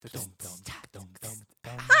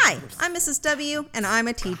Hi, I'm Mrs. W, and I'm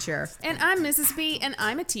a teacher. And I'm Mrs. B, and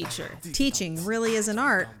I'm a teacher. Teaching really is an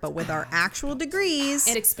art, but with our actual degrees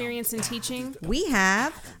And experience in teaching, we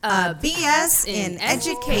have a BS in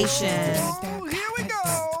education. Oh, here we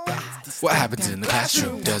go. What happens in the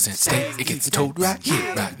classroom doesn't stay. It gets told right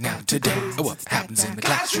here, right now, today. What happens in the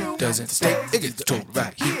classroom doesn't stay. It gets told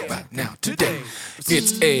right here, right now, today.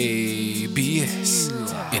 It's ABS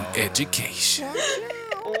in education.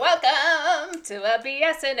 welcome to a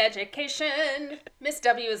BS in education. Miss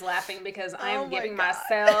W is laughing because I am giving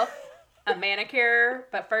myself a manicure,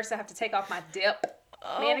 but first I have to take off my dip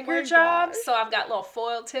manicure job. So I've got little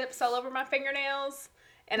foil tips all over my fingernails,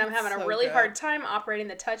 and I'm having a really hard time operating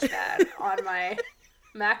the touchpad on my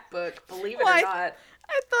MacBook, believe it or not.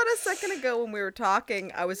 I thought a second ago when we were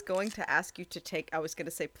talking, I was going to ask you to I was going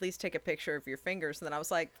to say, please take a picture of your fingers. And then I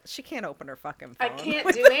was like, she can't open her fucking phone. I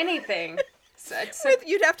can't do anything.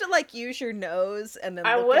 You'd have to use your nose and then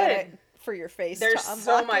I look would. at it for your face to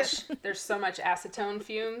unlock it. There's so much acetone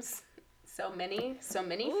fumes. So many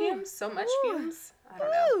fumes. So much fumes. I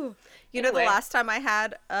don't know. Ooh. You know, Anyway. the last time I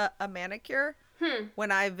had a manicure?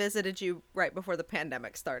 When I visited you right before the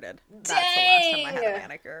pandemic started. That's the last time I had a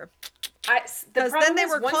manicure. Because then they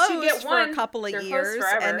were closed for a couple of years,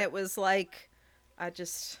 and it was like, I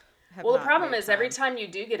just have Well, the not problem made is every time. time you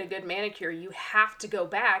do get a good manicure, you have to go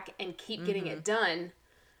back and keep getting it done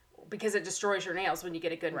because it destroys your nails when you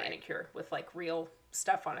get a good manicure with like real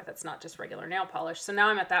stuff on it that's not just regular nail polish. So now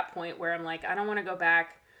I'm at that point where I'm like, I don't want to go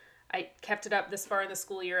back. I kept it up this far in the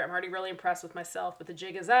school year. I'm already really impressed with myself, but the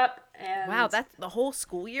jig is up. And Wow, that's the whole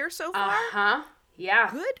school year so far? uh-huh. Yeah.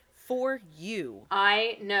 Good for you.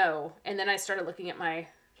 I know. And then I started looking at my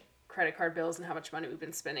credit card bills and how much money we've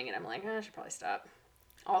been spending, and I'm like, I should probably stop.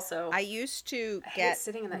 Also, I used to hate get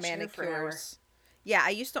sitting in that chair for an hour. manicures. Yeah,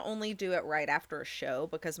 I used to only do it right after a show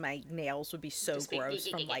because my nails would be so Just be gross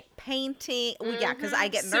from geeky. like painting. Well, yeah, because I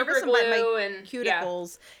get Super nervous about glue my and-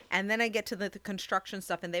 cuticles, and then I get to the construction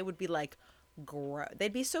stuff, and they would be like,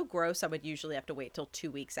 they'd be so gross. I would usually have to wait till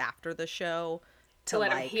 2 weeks after the show to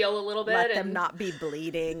let them heal a little bit. let them and... not be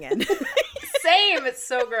bleeding and. Same. It's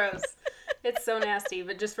so gross. It's so nasty,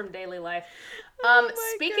 but just from daily life.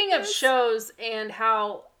 Speaking of shows and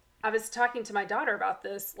how I was talking to my daughter about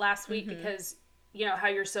this last week because, you know, how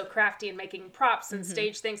you're so crafty and making props and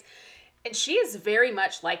stage things. And she is very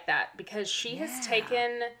much like that because she has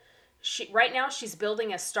taken, right now she's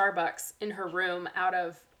building a Starbucks in her room out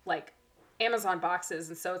of like Amazon boxes.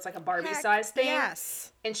 And so it's like a Barbie size thing.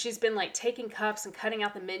 Yes. And she's been like taking cups and cutting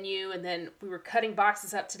out the menu. And then we were cutting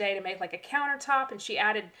boxes up today to make like a countertop. And she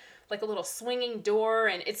added like a little swinging door.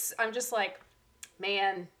 And I'm just like,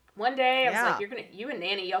 man, one day I was like, you and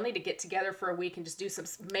Nanny, y'all need to get together for a week and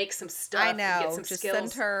just make some stuff. I know. And get some just skills.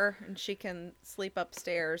 send her and she can sleep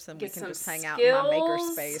upstairs and Get we can some just hang out in my maker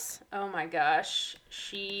skills. space. Oh my gosh.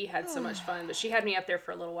 She had so much fun. But she had me up there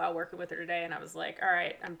for a little while working with her today. And I was like, all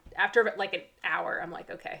right. After like an hour, I'm like,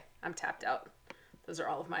 okay, I'm tapped out. Those are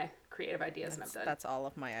all of my creative ideas and I'm done. That's all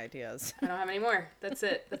of my ideas. I don't have any more. That's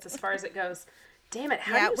it. That's as far as it goes. Damn it.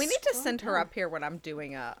 How do Yeah, you we need to scroll send her down? up here when I'm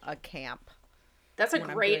doing a camp. That's a when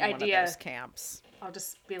I'm great doing one of idea. those camps. I'll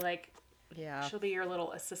just be like, Yeah. she'll be your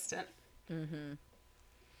little assistant. Okay,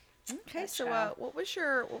 That so child. what was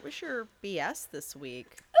your BS this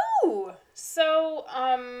week? Ooh, so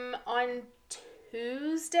on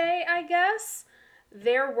Tuesday, I guess,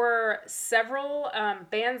 there were several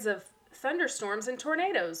bands of thunderstorms and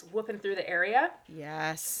tornadoes whooping through the area.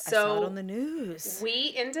 Yes, I So, saw it on the news.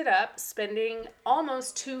 We ended up spending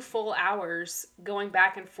almost 2 full hours going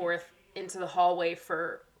back and forth into the hallway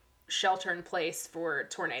for shelter in place for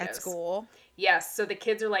tornadoes. At school. Yes, so the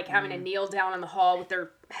kids are like having to kneel down in the hall with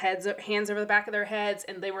their hands over the back of their heads,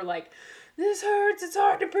 and they were like, "This hurts, it's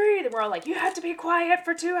hard to breathe." And we're all like, "You have to be quiet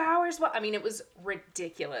for 2 hours." Well, I mean, it was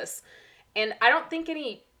ridiculous. And I don't think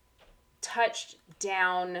any touched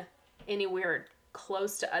down anywhere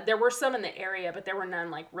close to, there were some in the area, but there were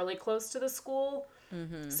none like really close to the school.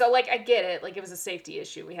 So like, I get it. Like it was a safety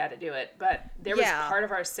issue. We had to do it. But there was part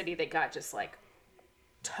of our city that got just like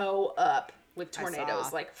toe up with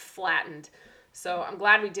tornadoes, like flattened. So I'm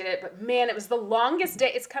glad we did it. But man, it was the longest day.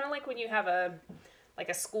 It's kind of like when you have a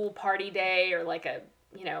school party day or like a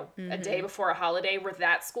day before a holiday where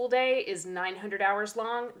that school day is 900 hours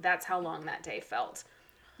long. That's how long that day felt.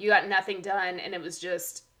 You got nothing done and it was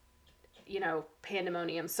just,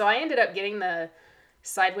 pandemonium. So I ended up getting the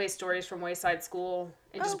Sideways Stories from Wayside School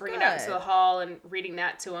and just bringing it out into the hall and reading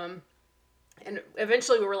that to them. And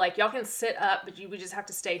eventually we were like, y'all can sit up, but you would just have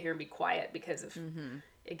to stay here and be quiet because if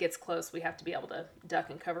it gets close, we have to be able to duck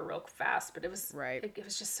and cover real fast. But it was right. It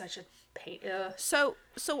was just such a pain. So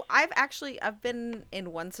I've been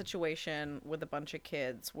in one situation with a bunch of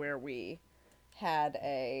kids where we had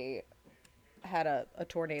a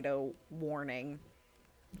tornado warning.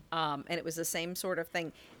 And it was the same sort of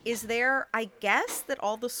thing. Is there, I guess that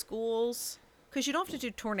all the schools, because you don't have to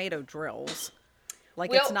do tornado drills.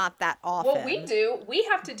 Like, it's not that often. Well, we do. We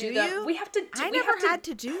have to do them. We have to. I never had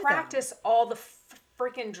to do practice all the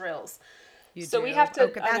freaking drills. So we have to.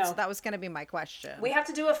 Okay, that was going to be my question. We have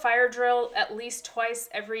to do a fire drill at least twice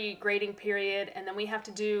every grading period, and then we have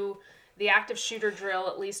to do the active shooter drill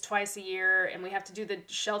at least twice a year, and we have to do the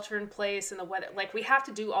shelter in place and the weather. Like, we have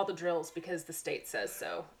to do all the drills because the state says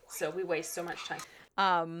so. So we waste so much time.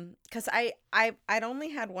 Because I'd only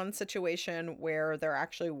had one situation where there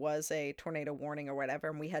actually was a tornado warning or whatever,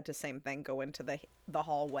 and we had to same thing, go into the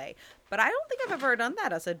hallway. But I don't think I've ever done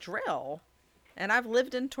that as a drill. And I've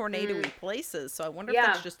lived in tornado-y places, so I wonder if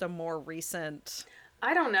that's just a more recent.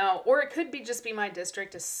 I don't know, or it could be just be my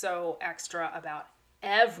district is so extra about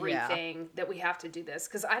everything that we have to do this.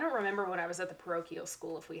 Because I don't remember when I was at the parochial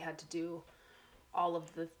school if we had to do all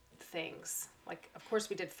of the things. Like, of course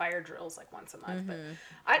we did fire drills like once a month,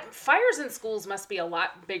 but fires in schools must be a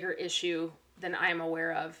lot bigger issue than I'm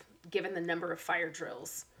aware of, given the number of fire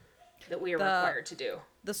drills that we are required to do.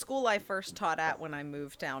 The school I first taught at when I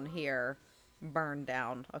moved down here burned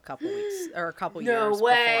down a couple weeks or a couple years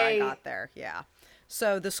before I got there. Yeah.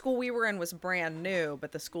 So the school we were in was brand new,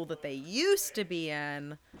 but the school that they used to be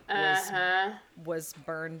in was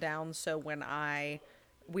burned down. So when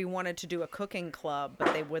we wanted to do a cooking club,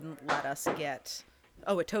 but they wouldn't let us get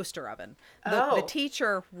a toaster oven. The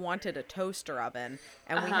teacher wanted a toaster oven,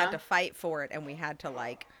 and we had to fight for it, and we had to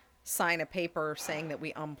like sign a paper saying that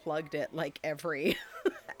we unplugged it like every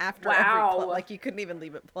after every club. Like, you couldn't even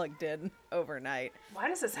leave it plugged in overnight. Why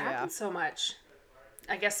does this happen so much?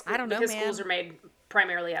 I guess I don't know, because schools are made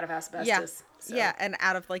primarily out of asbestos. Yeah, and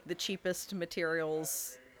out of like the cheapest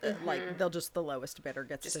materials, like they'll just the lowest bidder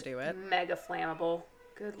gets to do it. Mega flammable.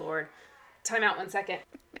 Good Lord. Time out 1 second.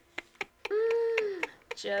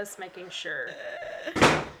 Just making sure.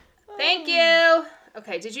 Thank you.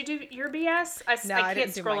 Okay, did you do your BS? I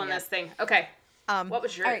can't scroll on this thing. Okay. What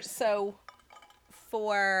was yours? All right, so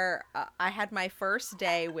for I had my first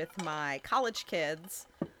day with my college kids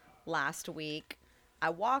last week.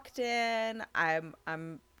 I walked in. I'm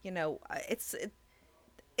there's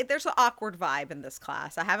an awkward vibe in this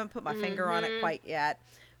class. I haven't put my finger on it quite yet.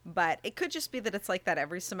 But it could just be that it's like that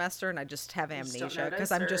every semester and I just have amnesia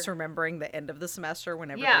because I'm just remembering the end of the semester when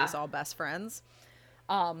everybody's all best friends.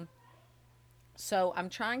 So I'm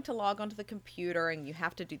trying to log onto the computer and you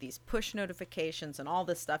have to do these push notifications and all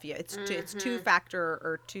this stuff. Yeah, it's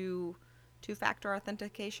two-factor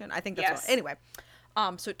authentication. I think that's what. Anyway,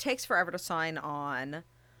 so it takes forever to sign on.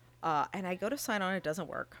 And I go to sign on, it doesn't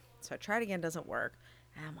work. So I try it again, it doesn't work.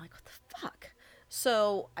 And I'm like, what the fuck?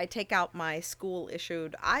 So I take out my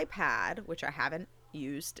school-issued iPad, which I haven't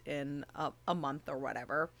used in a month or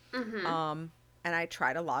whatever, and I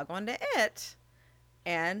try to log on to it,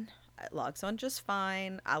 and it logs on just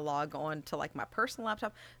fine. I log on to, like, my personal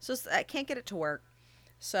laptop, so I can't get it to work.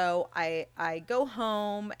 So I go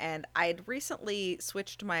home, and I'd recently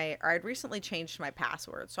changed my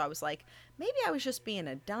password. So I was like, maybe I was just being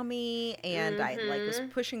a dummy, and I was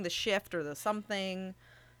pushing the shift or the something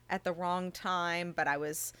at the wrong time, but I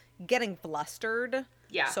was getting flustered.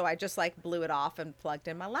 Yeah. So I just blew it off and plugged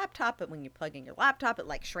in my laptop. But when you plug in your laptop,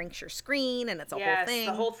 it shrinks your screen and it's a whole thing.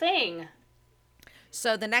 The whole thing.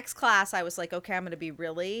 So the next class, I was like, okay, I'm going to be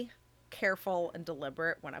really careful and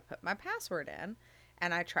deliberate when I put my password in.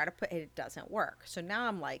 And I try to put it doesn't work. So now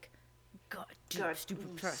I'm like, God,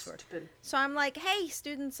 stupid password. Stupid. So I'm like, hey,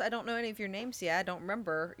 students, I don't know any of your names yet. I don't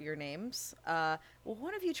remember your names. Well,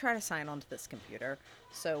 one of you try to sign onto this computer.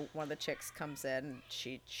 So one of the chicks comes in,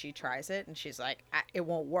 she tries it, and she's like, it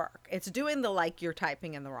won't work. It's doing the, you're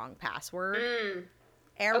typing in the wrong password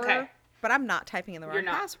error. Okay. But I'm not typing in the wrong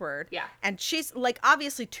password. Yeah. And she's,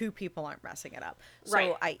 obviously 2 people aren't messing it up.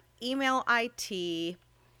 So I email IT,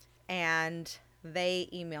 and they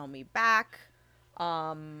email me back.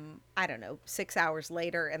 I don't know, 6 hours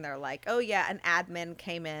later, and they're like, oh yeah, an admin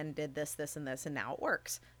came in, did this, and this, and now it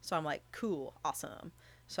works. So I'm like, cool, awesome.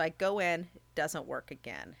 So I go in, it doesn't work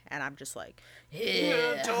again, and I'm just like,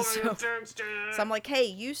 yeah. So I'm like, hey,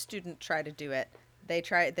 you student, try to do it. They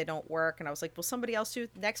try it, they don't work. And I was like, well, somebody else do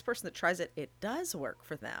it. The next person that tries it, it does work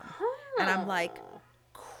for them. And I'm like,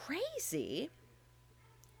 crazy.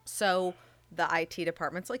 So the IT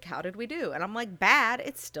department's like, how did we do? And I'm like, bad.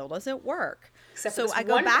 It still doesn't work. Except so for I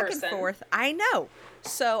go back person. and forth. I know.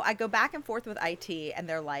 So I go back and forth with IT, and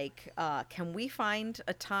they're like, can we find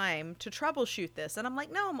a time to troubleshoot this? And I'm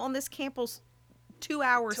like, no, I'm on this campus 2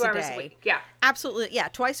 hours a day. A week. Yeah. Absolutely. Yeah.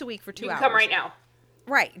 Twice a week for 2 hours. You can come right now.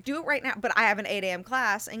 Right. Do it right now. But I have an 8 a.m.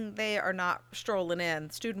 class, and they are not strolling in.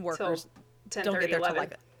 Student workers don't get there till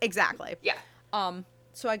like, exactly. Yeah.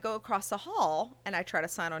 So I go across the hall and I try to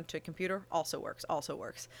sign on to a computer. Also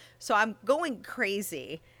works. So I'm going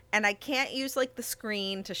crazy and I can't use like the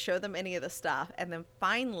screen to show them any of the stuff. And then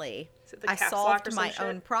finally I solved my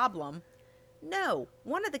own problem. No,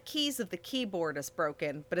 one of the keys of the keyboard is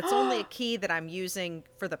broken, but it's only a key that I'm using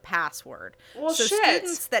for the password. Well, so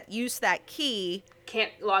students that use that key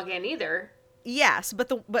can't log in either. Yes,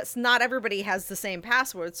 but not everybody has the same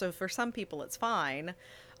password. So for some people it's fine.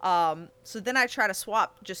 So then I try to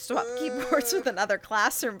swap keyboards with another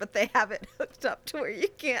classroom, but they have it hooked up to where you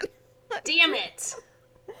can't. Damn it.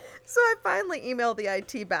 So I finally emailed the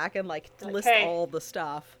IT back and list all the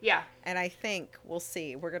stuff. Yeah. And I think we'll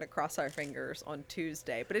see. We're going to cross our fingers on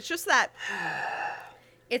Tuesday. But it's just that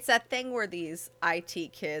it's that thing where these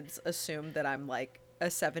IT kids assume that I'm like a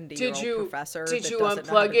 70-year-old professor. Did you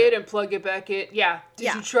unplug it and plug it back in? Yeah.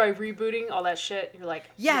 Did you try rebooting? All that shit. You're like,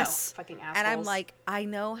 yes. No, fucking assholes. And I'm like, I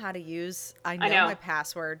know how to use, I know my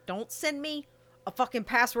password. Don't send me a fucking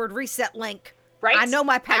password reset link. Right? I know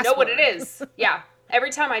my password. I know what it is. Yeah. Every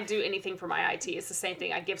time I do anything for my IT, it's the same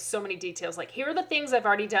thing. I give so many details. Like, here are the things I've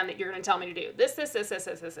already done that you're going to tell me to do. This.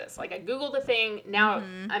 Like, I Googled the thing. Now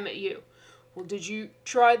I'm at you. Well, did you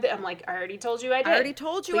try that? I'm like, I already told you I did. I already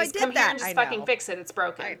told you I did that. Come here and just fucking fix it. It's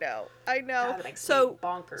broken. I know. God, that makes me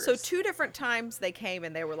bonkers. So 2 different times they came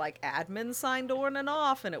and they were like, admin signed on and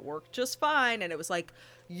off and it worked just fine. And it was like,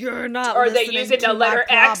 you're not Are listening they using to the letter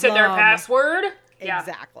X in their password?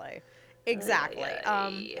 Exactly.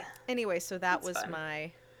 Anyway, so that was fun.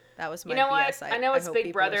 my BS. You know what? I know it's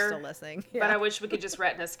Big Brother, still listening. But I wish we could just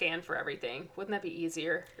retina scan for everything. Wouldn't that be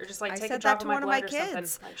easier? Or just like I take said a drop that of to my one of blood my or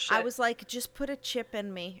kids. something. Like, shit. I was like, just put a chip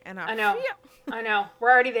in me, and I know. I know.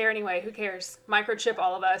 We're already there anyway. Who cares? Microchip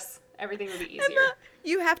all of us. Everything would be easier.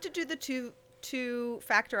 You have to do the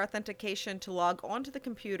two-factor authentication to log onto the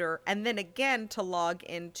computer, and then again to log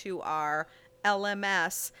into our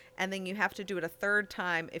LMS, and then you have to do it a third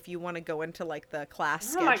time if you want to go into like the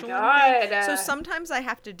class scheduling. Oh my God. So sometimes I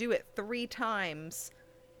have to do it 3 times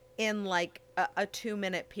in like a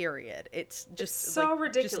 2-minute period. It's so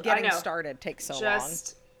ridiculous. Just getting started takes so long.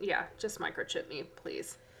 Yeah, just microchip me,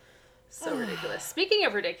 please. So ridiculous. Speaking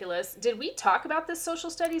of ridiculous, did we talk about this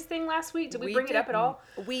social studies thing last week? Did we bring it up at all?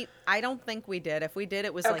 I don't think we did. If we did,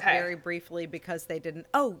 it was like very briefly because they didn't.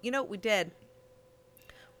 Oh, you know what we did?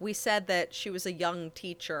 We said that she was a young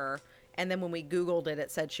teacher, and then when we Googled it, it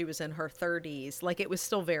said she was in her 30s. Like, it was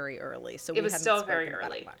still very early. So it was still very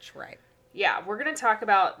early. Much, right. Yeah, we're going to talk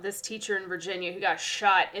about this teacher in Virginia who got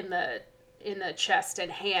shot in the chest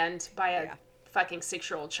and hand by a fucking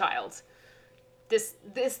 6-year-old child. This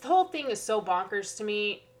whole thing is so bonkers to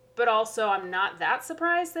me, but also I'm not that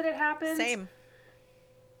surprised that it happened. Same.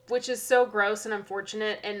 Which is so gross and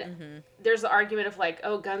unfortunate. And there's the argument of like,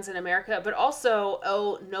 oh, guns in America, but also,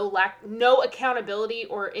 oh, no accountability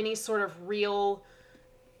or any sort of real,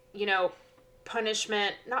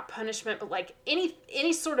 punishment, not punishment, but like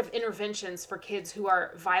any sort of interventions for kids who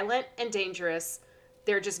are violent and dangerous.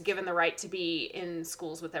 They're just given the right to be in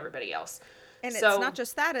schools with everybody else. And it's not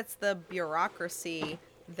just that, it's the bureaucracy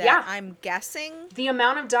that I'm guessing the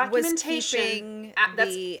amount of documentation was keeping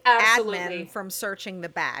the admin from searching the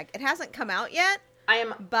bag. It hasn't come out yet.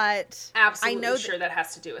 But absolutely I know sure that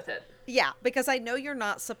has to do with it. Yeah, because I know you're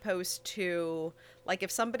not supposed to, like,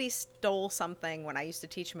 if somebody stole something when I used to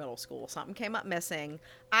teach middle school, something came up missing,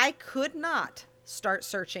 I could not start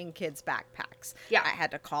searching kids' backpacks. Yeah. I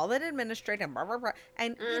had to call an administrator, blah, blah, blah.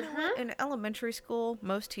 And you know what? In elementary school,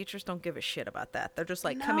 most teachers don't give a shit about that. They're just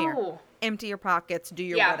like, come here, empty your pockets, do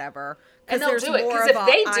your whatever. And they'll do it. Because if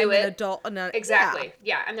they do it, an adult, exactly.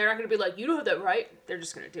 Yeah. And they're not going to be like, you don't have that right. They're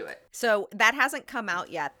just going to do it. So that hasn't come out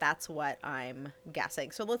yet. That's what I'm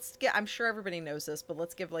guessing. So I'm sure everybody knows this, but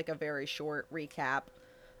let's give like a very short recap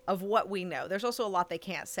of what we know. There's also a lot they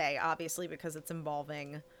can't say, obviously, because it's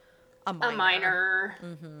involving a minor.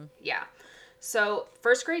 Mm-hmm. Yeah. So,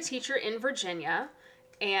 first grade teacher in Virginia,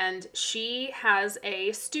 and she has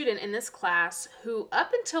a student in this class who,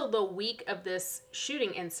 up until the week of this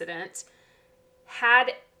shooting incident,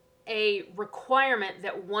 had a requirement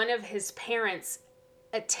that one of his parents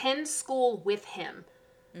attend school with him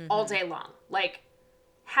all day long. Like,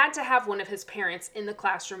 had to have one of his parents in the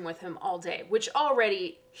classroom with him all day, which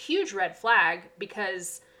already, huge red flag,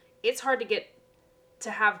 because it's hard to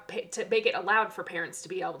make it allowed for parents to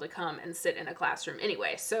be able to come and sit in a classroom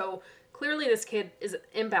anyway. So clearly this kid is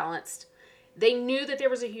imbalanced. They knew that there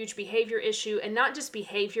was a huge behavior issue, and not just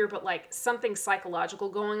behavior, but like something psychological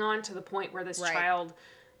going on to the point where this child,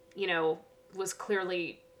 you know, was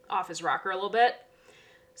clearly off his rocker a little bit.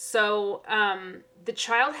 So the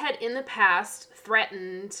child had in the past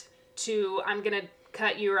threatened to, I'm going to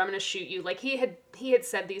cut you or I'm going to shoot you. Like he had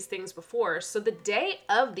said these things before. So the day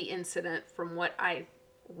of the incident, from what I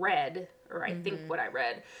read, or I think what I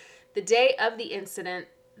read, the day of the incident,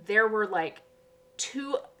 there were like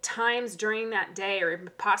 2 times during that day, or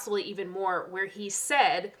possibly even more, where he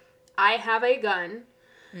said, I have a gun.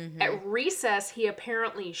 At recess, he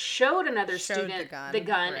apparently showed another student the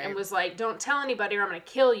gun and was like, don't tell anybody or I'm going to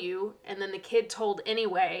kill you. And then the kid told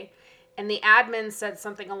anyway. And the admin said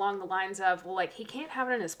something along the lines of, well, like, he can't have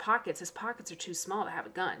it in his pockets. His pockets are too small to have a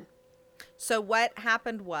gun. So what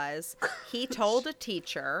happened was he told a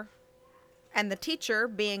teacher, and the teacher,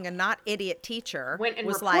 being a not idiot teacher, went and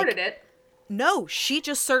was reported like, it. No, she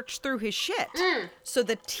just searched through his shit. So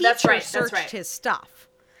the teacher searched his stuff.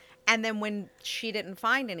 And then when she didn't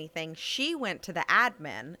find anything, she went to the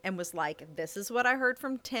admin and was like, this is what I heard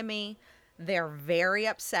from Timmy. They're very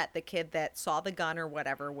upset. The kid that saw the gun or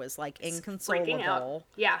whatever was like inconsolable.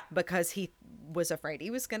 Yeah. Because he was afraid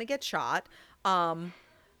he was going to get shot. So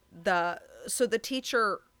the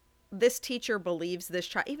teacher, this teacher believes this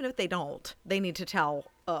child, even if they don't, they need to tell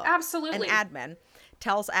absolutely an admin.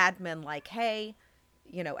 Tells admin like, hey,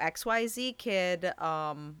 you know, XYZ kid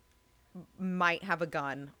might have a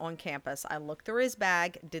gun on campus. I looked through his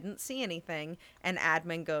bag, didn't see anything, and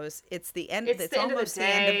admin goes, it's almost the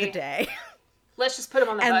end of the day. Let's just put him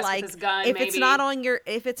on the bus like, with his gun. If maybe. if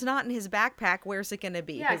it's not in his backpack, where's it going to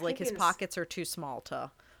be? Yeah, because like his pockets are too small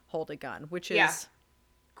to hold a gun, which is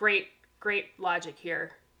great logic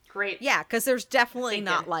here. Great. Yeah, because there's definitely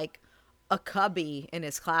not like a cubby in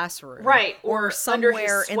his classroom, right? Or somewhere under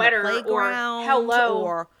his sweater, in the playground, or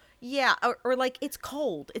hello, or like it's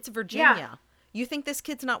cold. It's Virginia. Yeah. You think this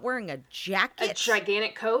kid's not wearing a jacket? A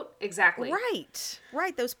gigantic coat? Exactly.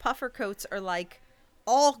 Right. Those puffer coats are like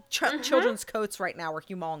all children's coats right now are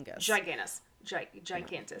humongous. Gigantus.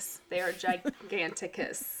 They are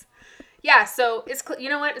giganticus. Yeah. So it's you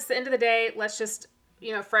know what? It's the end of the day. Let's just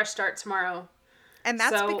fresh start tomorrow. And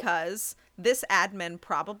that's because this admin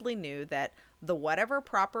probably knew that the whatever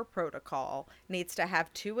proper protocol needs to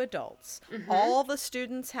have 2 adults. All the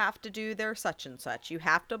students have to do their such and such. You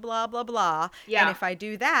have to blah, blah, blah. Yeah. And if I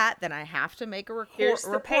do that, then I have to make a report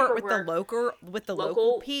with the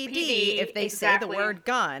local PD if they say the word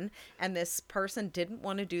gun. And this person didn't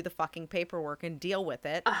want to do the fucking paperwork and deal with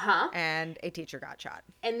it. And a teacher got shot.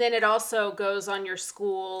 And then it also goes on your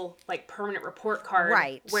school like permanent report card.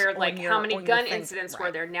 Right. Where like how many gun incidents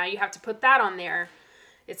were there. Now you have to put that on there.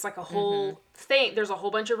 It's like a whole thing. There's a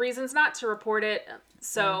whole bunch of reasons not to report it.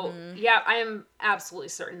 So yeah, I am absolutely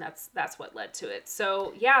certain that's what led to it.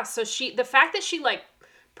 So yeah, so the fact that she like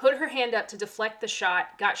put her hand up to deflect the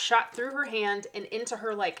shot, got shot through her hand and into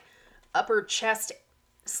her like upper chest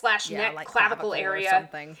 / neck like clavicle area,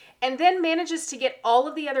 and then manages to get all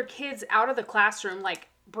of the other kids out of the classroom, like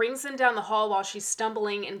brings them down the hall while she's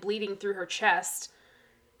stumbling and bleeding through her chest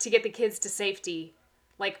to get the kids to safety.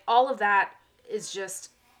 Like all of that is just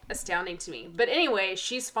astounding to me. But anyway,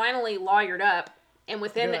 she's finally lawyered up, and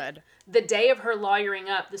within the day of her lawyering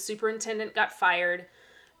up, the superintendent got fired.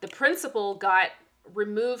 The principal got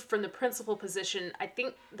removed from the principal position. I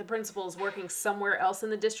think the principal is working somewhere else in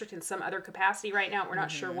the district in some other capacity right now. We're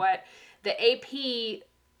not sure what. The AP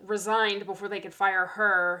resigned before they could fire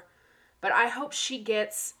her, but I hope she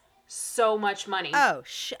gets so much money. Oh,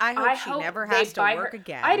 I hope she never has to work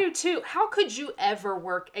again. I do too. How could you ever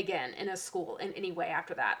work again in a school in any way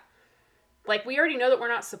after that? Like, we already know that we're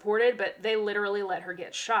not supported, but they literally let her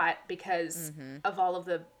get shot because of all of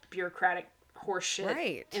the bureaucratic horse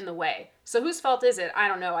shit in the way. So whose fault is it? I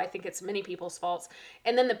don't know. I think it's many people's faults.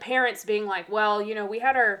 And then the parents being like, well, we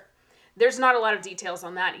had our... There's not a lot of details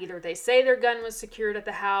on that either. They say their gun was secured at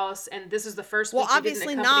the house, and this is the first week he didn't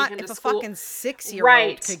accompany him to school. Well, obviously not if a fucking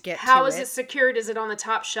 6-year-old could get to it. How is it secured? Is it on the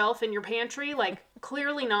top shelf in your pantry? Like,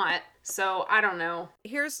 clearly not. So, I don't know.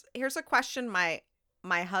 Here's a question my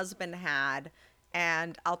husband had,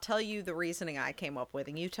 and I'll tell you the reasoning I came up with,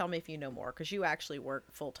 and you tell me if you know more, because you actually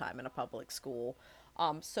work full-time in a public school.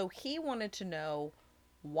 So he wanted to know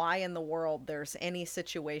why in the world there's any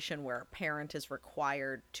situation where a parent is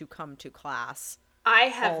required to come to class I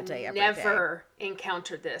have never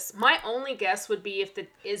encountered this. My only guess would be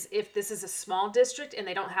if this is a small district and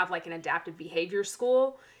they don't have like an adaptive behavior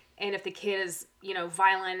school, And if the kid is,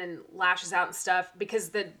 violent and lashes out and stuff,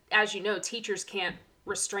 because as you know, teachers can't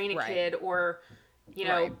restrain a kid or,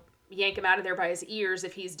 yank him out of there by his ears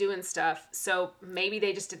if he's doing stuff. So maybe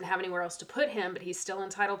they just didn't have anywhere else to put him, but he's still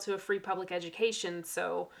entitled to a free public education.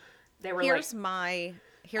 So they were here's my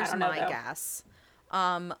guess.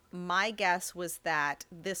 My guess was that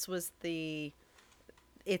this was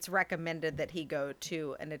it's recommended that he go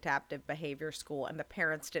to an adaptive behavior school, and the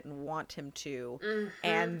parents didn't want him to. Mm-hmm.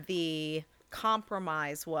 And the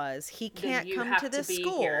compromise was he can't come to this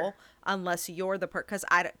school unless you're the because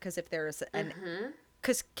if there's an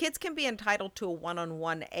because kids can be entitled to a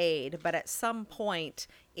one-on-one aid, but at some point,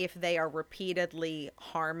 if they are repeatedly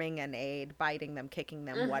harming an aide, biting them, kicking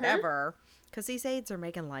them, whatever, because these aides are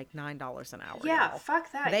making like $9 an hour. Yeah,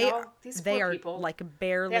 fuck that. These poor people, like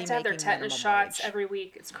barely. They have to have their tetanus shots every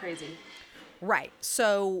week. It's crazy. Right.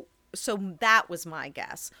 So that was my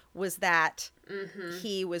guess, was that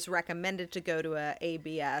he was recommended to go to a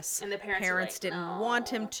ABS. And the parents didn't want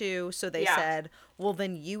him to, so they said, well,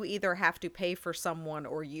 then you either have to pay for someone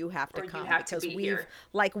or you have to come because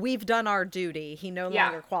we've done our duty. He no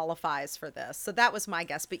longer qualifies for this. So that was my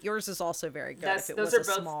guess, but yours is also very good.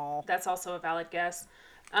 That's also a valid guess.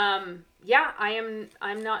 I'm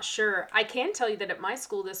not sure. I can tell you that at my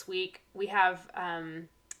school this week, we have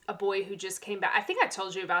a boy who just came back. I think I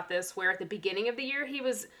told you about this, where at the beginning of the year he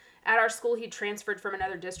was at our school. He transferred from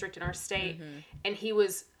another district in our state, and he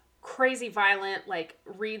was crazy violent, like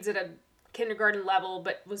reads at a kindergarten level,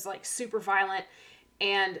 but was like super violent.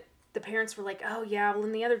 And the parents were like, oh yeah, well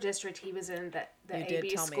in the other district he was in the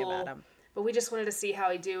AB school, me about him. But we just wanted to see how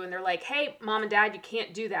he'd do. And they're like, hey, mom and dad, you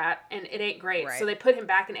can't do that, and it ain't great. Right. So they put him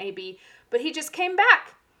back in AB, but he just came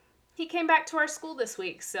back. He came back to our school this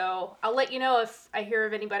week, so I'll let you know if I hear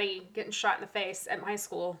of anybody getting shot in the face at my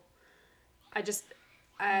school.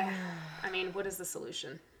 I mean, what is the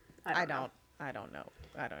solution? I don't know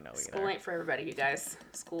either. School ain't for everybody, you guys.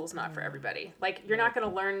 School's not for everybody. Like, you're not going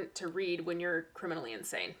to learn to read when you're criminally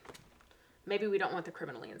insane. Maybe we don't want the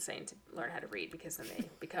criminally insane to learn how to read because then they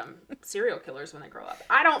become serial killers when they grow up.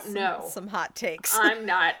 I don't know. Some hot takes. I'm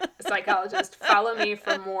not a psychologist. Follow me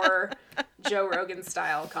for more Joe Rogan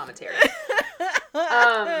style commentary.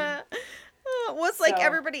 It's like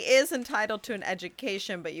everybody is entitled to an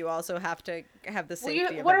education, but you also have to have the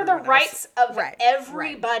safety of what are the rights of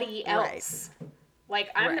everybody else? Like,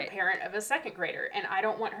 I'm the parent of a second grader, and I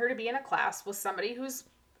don't want her to be in a class with somebody who's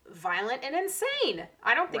violent and insane.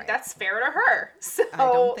 I don't think that's fair to her. So I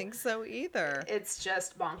don't think so either. It's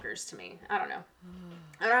just bonkers to me. I don't know.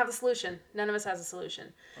 I don't have the solution. None of us has a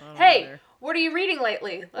solution. Hey, what are you reading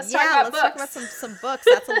lately? Let's talk about books. Let's talk about some books.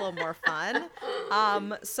 That's a little more fun.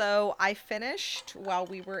 So I finished while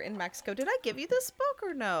we were in Mexico. Did I give you this book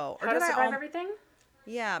or no? Or How to Survive Everything?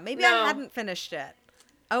 Yeah, maybe I hadn't finished it.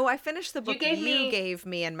 Oh, I finished the book you gave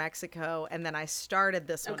me in Mexico, and then I started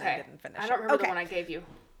this one and didn't finish it. I don't remember the one I gave you.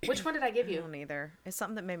 Which one did I give you? I don't either. It's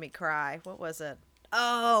something that made me cry. What was it?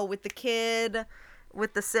 Oh, with the kid,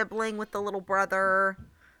 with the sibling, with the little brother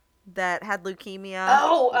that had leukemia.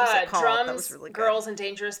 Oh, Drums, really Girls, and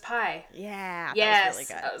Dangerous Pie. Yeah. Yes. That was really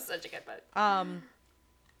good. That was such a good book.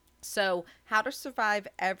 So How to Survive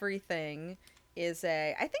Everything is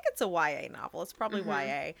I think it's a YA novel. It's probably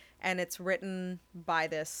YA. And it's written by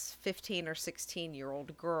this 15 or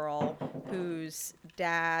 16-year-old girl whose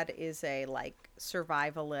dad is a,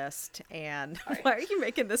 survivalist. And why are you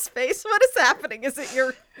making this face? What is happening? Is it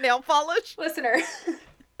your nail polish? Listener,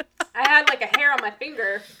 I had, a hair on my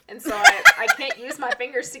finger, and so I can't use my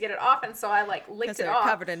fingers to get it off, and so I, licked it off. Because they're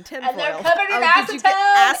covered in tinfoil. And they're covered in acetone. Did you get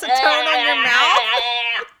acetone on your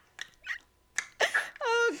mouth?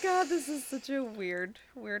 Oh God, this is such a weird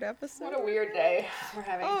episode. What a weird day we're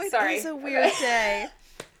having. Oh, Sorry. It is a weird day.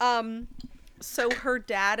 So her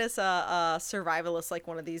dad is a survivalist, like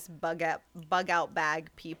one of these bug out bag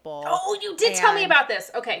people. Oh, you did tell me about this.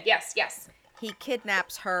 Okay, yes. He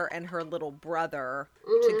kidnaps her and her little brother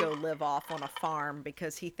to go live off on a farm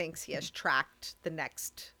because he thinks he has tracked the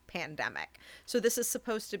next pandemic. So this is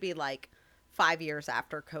supposed to be 5 years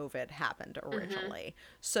after COVID happened originally.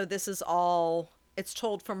 So this is all, it's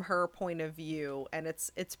told from her point of view, and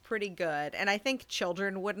it's pretty good. And I think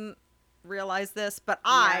children wouldn't realize this, but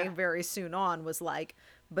I very soon on was like,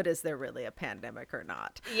 but is there really a pandemic or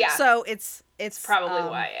not? Yeah. So it's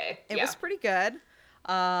probably YA. It was pretty good.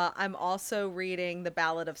 I'm also reading The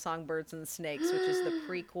Ballad of Songbirds and Snakes, which is the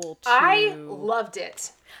prequel to... I loved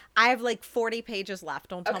it. I have 40 pages left.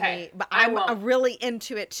 Don't tell me. But I'm really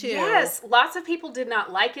into it too. Yes. Lots of people did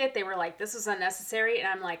not like it. They were like, this is unnecessary. And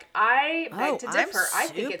I'm like, I beg to differ. I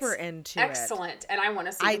think it's excellent. And I want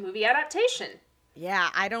to see the movie adaptation. Yeah,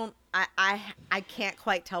 I can't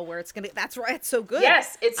quite tell where it's gonna. That's right, it's so good.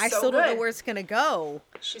 Yes, it's so good. I still don't know where it's gonna go.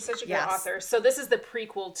 She's such a good author. So this is the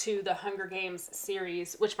prequel to the Hunger Games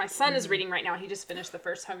series, which my son is reading right now. He just finished the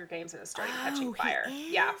first Hunger Games and is starting Catching Fire.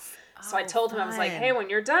 Yeah. So I told him, I was like, hey, when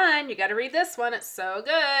you're done, you got to read this one. It's so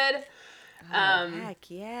good. Heck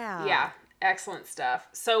yeah. Yeah, excellent stuff.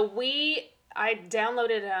 So I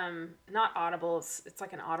downloaded not Audible. It's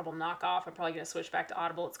like an Audible knockoff. I'm probably gonna switch back to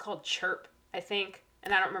Audible. It's called Chirp, I think.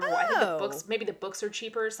 And I don't remember why. I think maybe the books are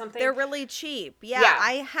cheaper or something. They're really cheap. Yeah,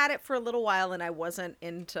 I had it for a little while and I wasn't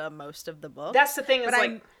into most of the books. That's the thing.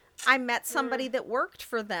 But I met somebody that worked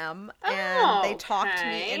for them and they talked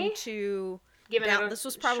me into this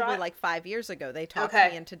was probably like 5 years ago. They talked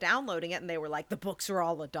me into downloading it and they were like, the books are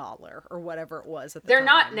all $1 or whatever it was at the time. They're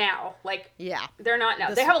not now. Like, they're not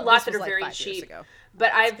now. They have a lot that are very cheap.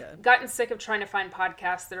 But I've gotten sick of trying to find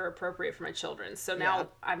podcasts that are appropriate for my children. So now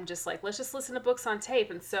I'm just like, let's just listen to books on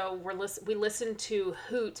tape. And so we listened to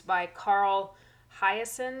Hoot by Carl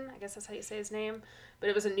Hiaasen. I guess that's how you say his name. But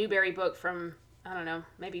it was a Newbery book from, I don't know,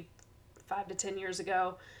 maybe 5 to 10 years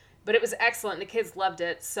ago. But it was excellent. The kids loved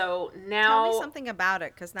it. So now... Tell me something about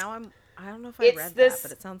it, because now I don't know if I read that,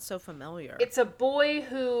 but it sounds so familiar. It's a boy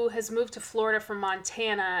who has moved to Florida from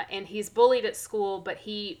Montana, and he's bullied at school, but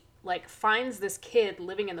he finds this kid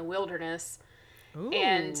living in the wilderness. Ooh.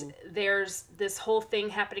 And there's this whole thing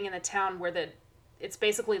happening in the town where it's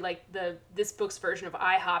basically like this book's version of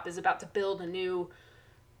IHOP is about to build a new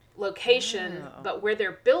location, but where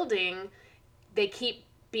they're building, they keep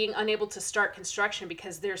being unable to start construction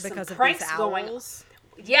because there's some pranks going on.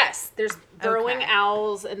 Yes, there's burrowing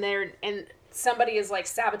owls, and somebody is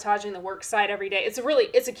sabotaging the work site every day.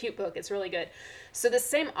 It's a cute book. It's really good. So the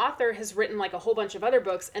same author has written a whole bunch of other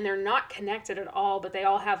books, and they're not connected at all, but they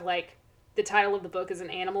all have the title of the book is an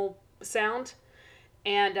animal sound.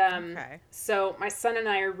 And so my son and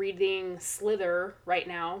I are reading Slither right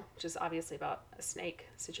now, which is obviously about a snake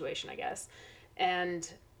situation, I guess. And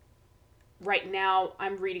right now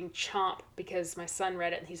I'm reading Chomp because my son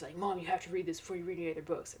read it and he's like, Mom, you have to read this before you read any other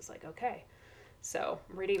books. I was like, okay. So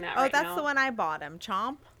I'm reading that right now. Oh, that's the one I bought him.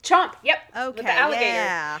 Chomp? Chomp, yep. Okay, with the alligator.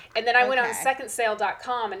 Yeah. And then I went on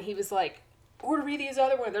secondsale.com and he was like, order me these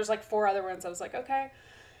other ones. There's 4 other ones. I was like, okay.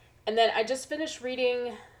 And then I just finished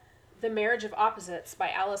reading The Marriage of Opposites by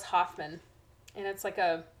Alice Hoffman. And it's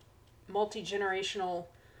a multi-generational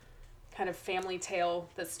kind of family tale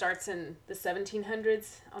that starts in the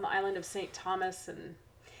 1700s on the island of St. Thomas, and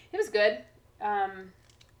it was good. I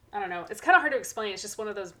don't know. It's kind of hard to explain. It's just one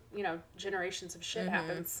of those, generations of shit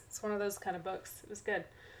happens. It's one of those kind of books. It was good.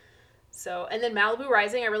 So, and then Malibu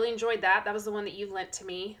Rising, I really enjoyed that. That was the one that you lent to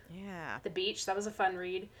me. Yeah. The Beach. That was a fun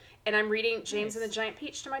read. And I'm reading James and the Giant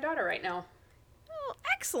Peach to my daughter right now. Oh,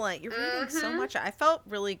 excellent. You're reading so much. I felt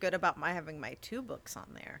really good about having my 2 books on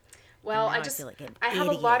there. Well, I have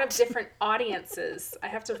a lot of different audiences. I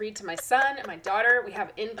have to read to my son and my daughter. We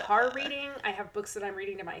have in-car reading. I have books that I'm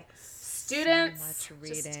reading to my students. So much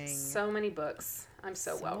reading. Just so many books. I'm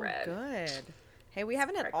so well read. Good. Hey, we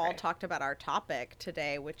haven't at all talked about our topic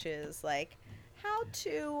today, which is how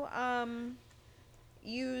to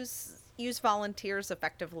use volunteers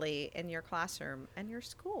effectively in your classroom and your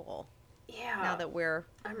school. Yeah. Now that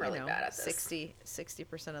I'm really bad at this.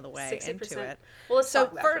 60% of the way 60%. Into it. Well, let's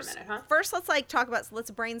talk about that for a minute, huh? First,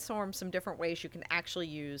 let's brainstorm some different ways you can actually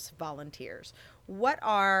use volunteers. What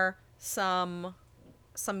are some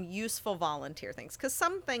useful volunteer things? Because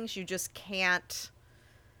some things you just can't.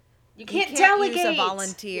 You can't delegate. Use a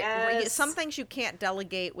volunteer. Yes. Some things you can't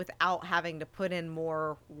delegate without having to put in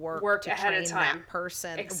more work to ahead train of time. That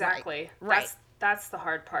person. Exactly. Right. That's the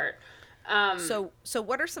hard part. So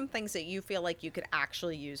what are some things that you feel like you could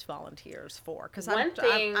actually use volunteers for? Because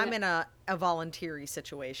I'm in a volunteer-y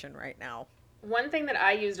situation right now. One thing that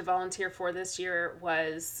I used a volunteer for this year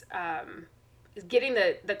was getting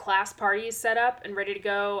the class parties set up and ready to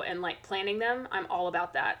go and planning them. I'm all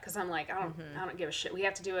about that because I'm I don't give a shit. We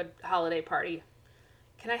have to do a holiday party.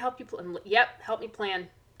 Can I help you plan? Yep, help me plan.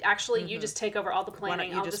 Actually, you just take over all the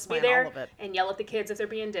planning. I'll just be there and yell at the kids if they're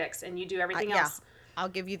being dicks, and you do everything else. I'll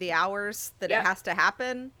give you the hours that it has to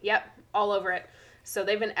happen. Yep, all over it. So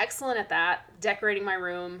they've been excellent at that, decorating my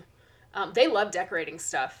room. They love decorating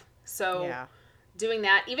stuff. So doing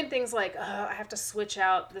that, even things like, I have to switch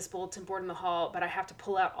out this bulletin board in the hall, but I have to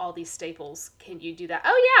pull out all these staples. Can you do that?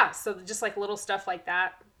 Oh, yeah. So just little stuff like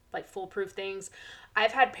that, foolproof things.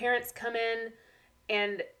 I've had parents come in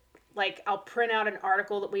and I'll print out an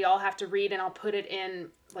article that we all have to read and I'll put it in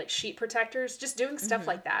sheet protectors, just doing stuff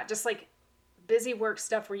like that. Just busy work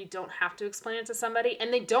stuff where you don't have to explain it to somebody,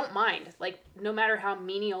 and they don't mind. No matter how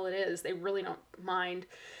menial it is, they really don't mind.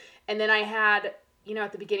 And then I had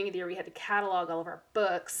at the beginning of the year, we had to catalog all of our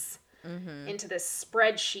books into this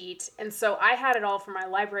spreadsheet. And so I had it all for my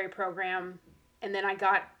library program. And then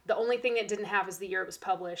the only thing it didn't have is the year it was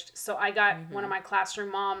published. So I got one of my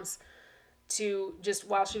classroom moms to just,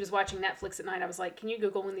 while she was watching Netflix at night, I was like, can you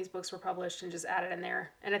Google when these books were published and just add it in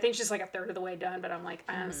there? And I think she's like a third of the way done, but I'm like,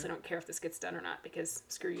 I honestly don't care if this gets done or not, because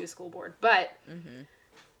screw you, school board. But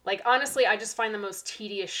like, honestly, I just find the most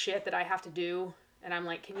tedious shit that I have to do. And I'm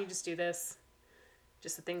like, can you just do this?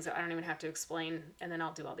 Just the things that I don't even have to explain. And then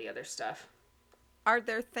I'll do all the other stuff. Are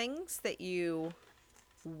there things that you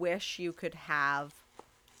wish you could have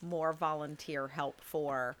more volunteer help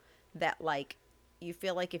for, that like you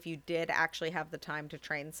feel like if you did actually have the time to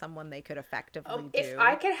train someone, they could effectively do? If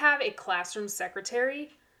I could have a classroom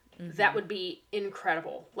secretary, that would be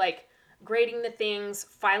incredible. Like grading the things,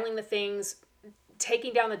 filing the things,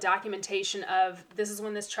 taking down the documentation of this is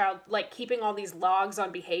when this child, like keeping all these logs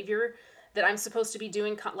on behavior that I'm supposed to be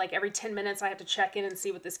doing. Like every 10 minutes I have to check in and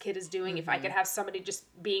see what this kid is doing. If I could have somebody just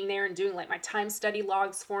being there and doing like my time study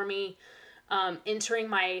logs for me, entering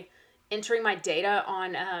my data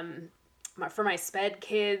on for my SPED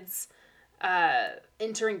kids,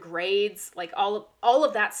 entering grades, like all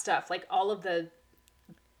of that stuff, like all of the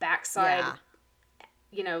backside,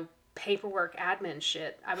 paperwork admin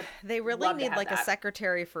shit. They really need like a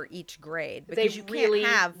secretary for each grade, because you can't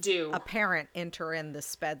have a parent enter in the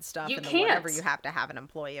SPED stuff and whatever. You have to have an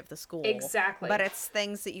employee of the school. Exactly. But it's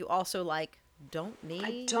things that you also like don't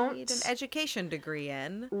need an education degree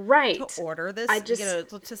in, right, to order this,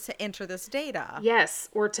 to enter this data. Yes,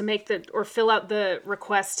 or to fill out the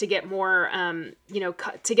request to get more,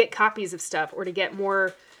 to get copies of stuff, or to get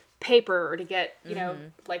more paper, or to get,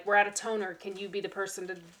 like we're out of toner. Can you be the person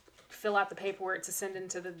to fill out the paperwork to send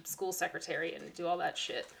into the school secretary and do all that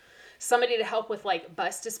shit? Somebody to help with like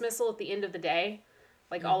bus dismissal at the end of the day,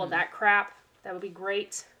 like all of that crap. That would be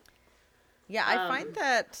great. Yeah, I find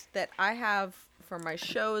that I have, for my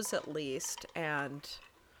shows at least, and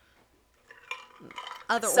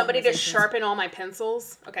other somebody to sharpen all my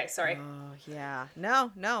pencils. Okay, sorry. Oh yeah,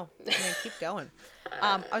 no, keep going.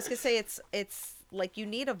 I was gonna say it's like you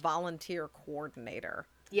need a volunteer coordinator.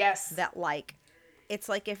 Yes. That like, it's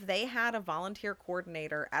like if they had a volunteer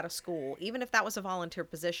coordinator at a school, even if that was a volunteer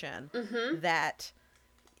position, that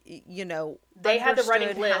they had the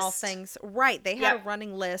running list. They had a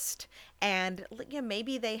running list, and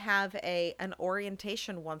maybe they have an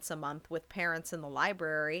orientation once a month with parents in the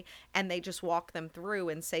library, and they just walk them through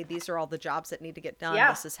and say, these are all the jobs that need to get done.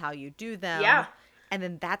 This is how you do them. And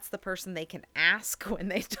then that's the person they can ask when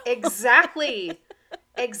they don't. Exactly.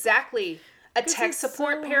 A tech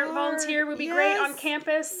support parent volunteer would be great on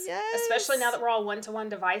campus, especially now that we're all one-to-one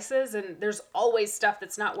devices and there's always stuff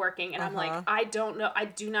that's not working. And I'm like, I don't know. I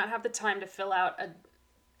do not have the time to fill out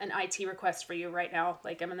an IT request for you right now.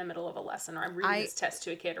 Like I'm in the middle of a lesson, or I'm reading this test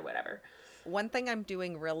to a kid or whatever. One thing I'm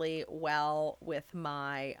doing really well with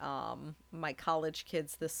my my college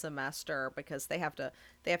kids this semester, because they have to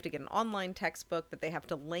get an online textbook, but they have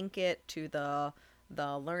to link it to the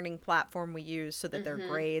learning platform we use so that their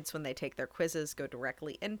grades, when they take their quizzes, go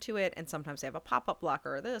directly into it. And sometimes they have a pop-up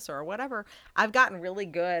blocker or this or whatever. I've gotten really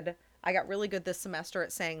good. I got really good this semester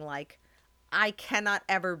at saying, like, I cannot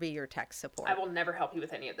ever be your tech support. I will never help you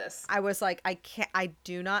with any of this. I was like, I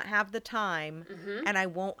do not have the time, and I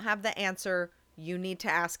won't have the answer. You need to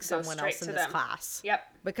ask someone else in this class. Yep.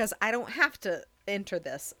 Because I don't have to enter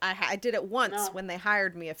this. I did it once when they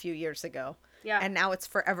hired me a few years ago. Yeah. And now it's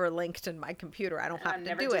forever linked in my computer. I don't have to do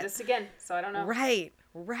it. I'll never do this again, so I don't know. Right.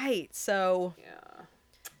 So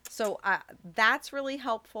that's really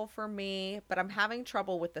helpful for me, but I'm having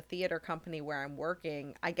trouble with the theater company where I'm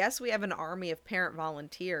working. I guess we have an army of parent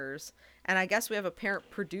volunteers, and I guess we have a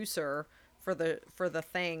parent producer for the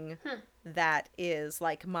thing that is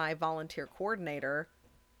like my volunteer coordinator.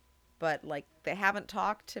 But, like, they haven't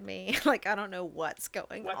talked to me. Like, I don't know what's going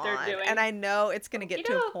on. What they're doing. And I know it's going to get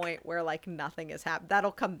to a point where, like, nothing is happening.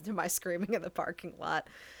 That'll come to my screaming in the parking lot.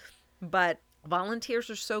 But volunteers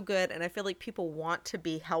are so good, and I feel like people want to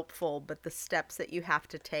be helpful, but the steps that you have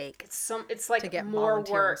to take it's like to get more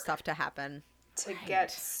work stuff to happen. To get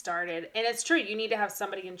started. And it's true, you need to have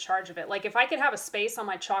somebody in charge of it. Like, if I could have a space on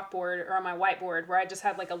my chalkboard or on my whiteboard where I just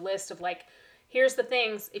had, like, a list of, like, here's the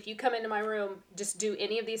things, if you come into my room, just do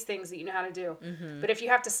any of these things that you know how to do. But if you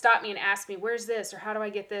have to stop me and ask me, where's this, or how do I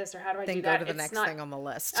get this, or how do I do that? Then go to the next thing on the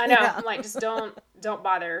list. I know. Yeah. I'm like, just don't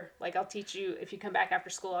bother. Like, I'll teach you, if you come back after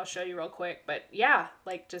school, I'll show you real quick. But yeah,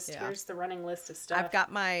 like, here's the running list of stuff. I've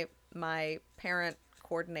got my parent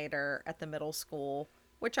coordinator at the middle school,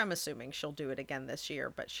 which I'm assuming she'll do it again this year,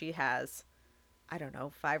 but she has, I don't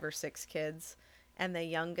know, 5 or 6 kids. and the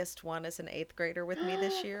youngest one is an 8th grader with me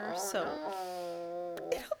this year. So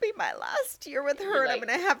it'll be my last year with her, and I'm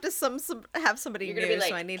gonna have to have somebody new.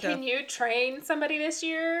 So I need to. Can you train somebody this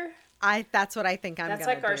year? That's what I think I'm gonna do.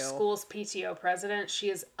 That's like our school's PTO president. She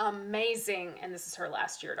is amazing, and this is her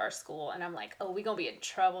last year at our school. And I'm like, oh, we're gonna be in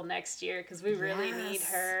trouble next year because we really need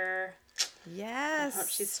her. Yes. I hope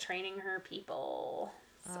she's training her people.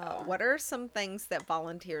 So. What are some things that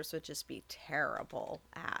volunteers would just be terrible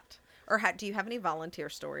at? Or do you have any volunteer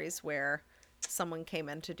stories where someone came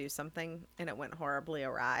in to do something and it went horribly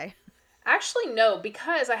awry? Actually, no,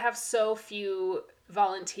 because I have so few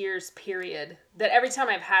volunteers, period, that every time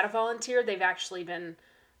I've had a volunteer, they've actually been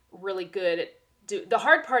really good at the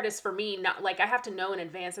hard part is for me, not like I have to know in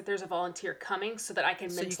advance that there's a volunteer coming so that I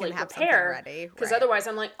can mentally prepare. Because otherwise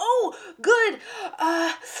I'm like, oh, good.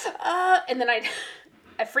 And then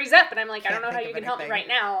I freeze up and I'm like, I don't know how you can help me right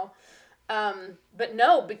now. But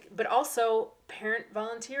no, but also parent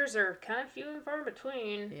volunteers are kind of few and far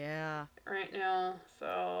between. Yeah. Right now.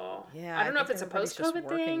 So yeah, I don't know if it's a post-COVID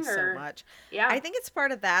thing or so much. Yeah. I think it's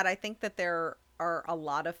part of that. I think that there are a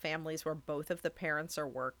lot of families where both of the parents are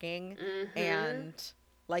working. Mm-hmm. And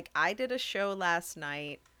like I did a show last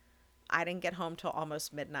night. I didn't get home till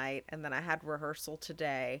almost midnight, and then I had rehearsal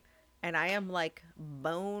today, and I am like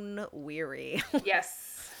bone weary.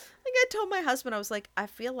 Yes. Like I told my husband, I was like, I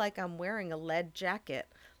feel like I'm wearing a lead jacket.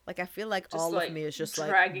 Like I feel like just all of me is just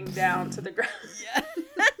dragging down to the ground.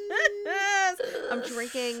 Yes. I'm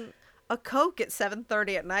drinking a Coke at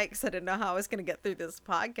 7:30 at night because I didn't know how I was going to get through this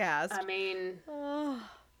podcast. I mean,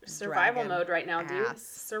 survival mode right now, dude.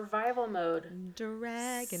 Survival mode.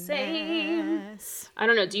 Dragon ass. I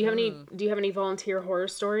don't know. Do you have any volunteer horror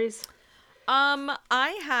stories?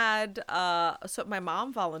 I had, so my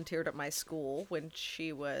mom volunteered at my school when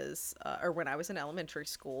she was, or when I was in elementary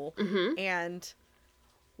school, and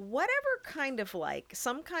whatever kind of like,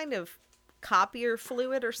 some kind of copier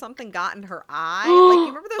fluid or something got in her eye. Like, you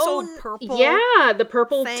remember those old purple the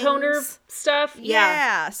purple things? Toner stuff?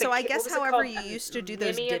 Yeah. So I guess however you used to do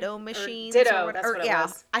those Ditto machines. Ditto, that's what it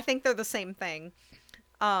was. I think they're the same thing.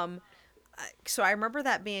 So I remember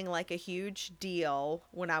that being like a huge deal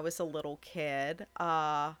when I was a little kid.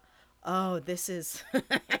 This is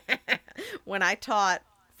when I taught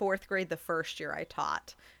 4th grade, the first year I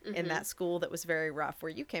taught in that school that was very rough,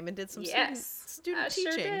 where you came and did some student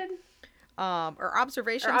teaching. Sure did. Or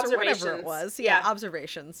observations or whatever it was. Yeah,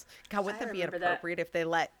 observations. God, wouldn't that be inappropriate if they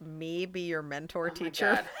let me be your mentor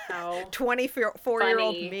teacher? My God, how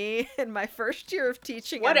 24-year-old me in my first year of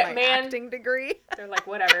teaching and my acting degree. They're like,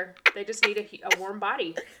 whatever. They just need a warm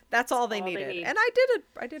body. That's all they needed. And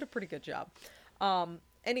I did a pretty good job.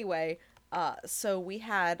 Anyway, so we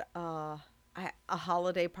had a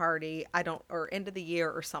holiday party, or end of the year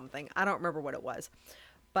or something. I don't remember what it was.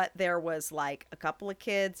 But there was like a couple of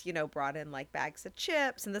kids, brought in like bags of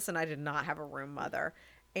chips and this, and I did not have a room mother.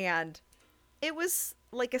 And it was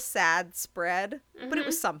like a sad spread, but it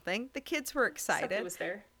was something. The kids were excited. Something was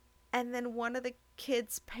there. And then one of the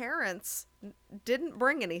kids' parents didn't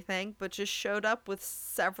bring anything, but just showed up with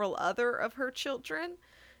several other of her children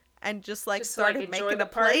and just started making a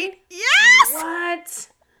plate. Yes! What?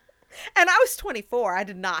 And I was 24. I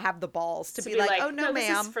did not have the balls to be like, oh, no,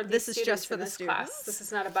 ma'am, this is just for the students. Class. This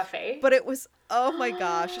is not a buffet. But it was, oh, my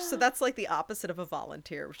gosh. So that's like the opposite of a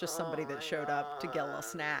volunteer. It was just somebody that showed up to get a little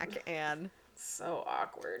snack and... So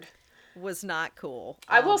awkward. Was not cool.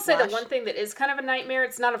 I will say that one thing that is kind of a nightmare,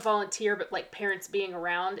 it's not a volunteer, but like parents being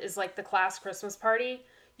around, is like the class Christmas party.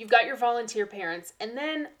 You've got your volunteer parents, and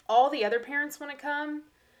then all the other parents want to come.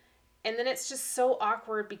 And then it's just so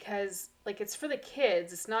awkward because, like, it's for the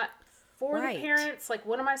kids. It's not for the parents. Like,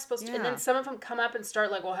 what am I supposed to... And then some of them come up and start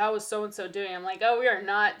like, well, how is so-and-so doing? I'm like, oh, we are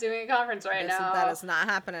not doing a conference now. That is not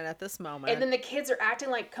happening at this moment. And then the kids are acting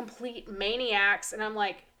like complete maniacs. And I'm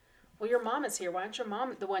like, well, your mom is here. Why aren't your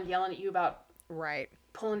mom the one yelling at you about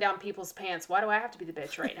pulling down people's pants? Why do I have to be the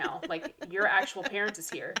bitch right now? Like, your actual parent is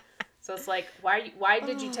here. So it's like, why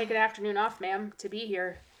did you take an afternoon off, ma'am, to be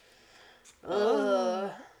here? Ugh.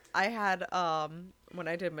 I had, when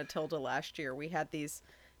I did Matilda last year, we had these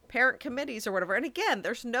parent committees or whatever. And again,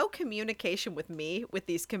 there's no communication with me with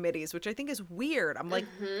these committees, which I think is weird. I'm like,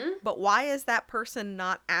 but why is that person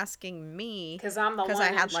not asking me? Because I'm the one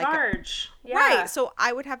in charge. Right. So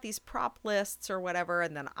I would have these prop lists or whatever,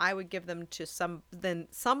 and then I would give them to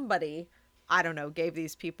somebody, I don't know, gave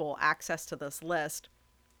these people access to this list.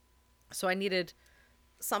 So I needed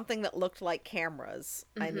something that looked like cameras.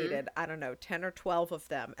 I needed, I don't know, 10 or 12 of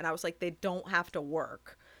them. And I was like, they don't have to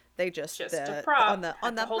work. They just a prop. On the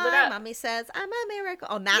My Mommy Says I'm a Miracle.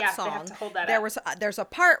 On that song, they have to hold that there's a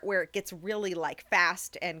part where it gets really like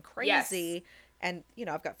fast and crazy. And, you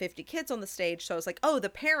know, I've got 50 kids on the stage. So I was like, oh, the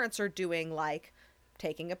parents are doing like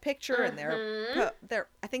taking a picture and they're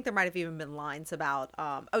I think there might have even been lines about,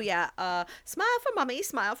 smile for mommy,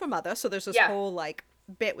 smile for mother. So there's this whole like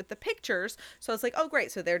bit with the pictures. So I was like, oh,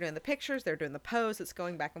 great. So they're doing the pictures. They're doing the pose. It's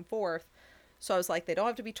going back and forth. So I was like, they don't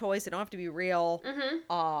have to be toys. They don't have to be real.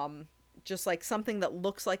 Just like something that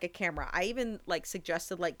looks like a camera. I even like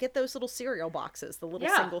suggested like get those little cereal boxes, the little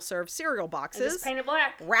single serve cereal boxes. And just paint it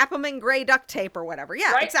black. Wrap them in gray duct tape or whatever.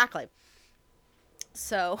 Yeah, right? Exactly.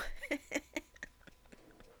 So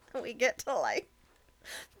we get to like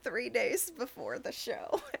 3 days before the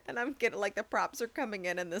show, and I'm getting like the props are coming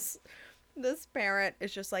in, and this parent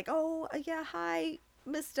is just like, oh yeah, hi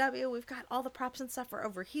Miss W, we've got all the props and stuff are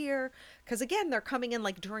over here. Because again, they're coming in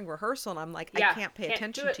like during rehearsal, and I'm like, I can't pay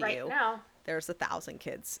attention to you. Now. There's 1,000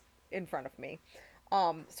 kids in front of me.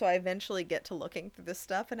 So I eventually get to looking through this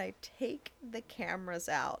stuff, and I take the cameras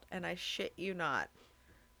out, and I shit you not,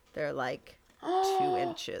 they're like 2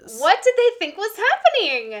 inches. What did they think was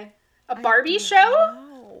happening? A Barbie show?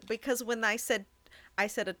 No, because when I said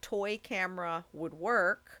a toy camera would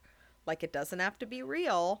work, like it doesn't have to be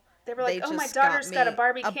real. They were like, oh, my daughter's got a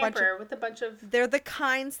Barbie camper with a bunch of... They're the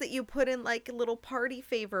kinds that you put in, like, a little party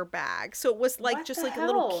favor bag. So it was, like, just, like, a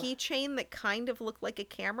little keychain that kind of looked like a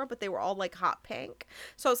camera, but they were all, like, hot pink.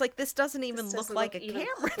 So I was like, this doesn't even look like a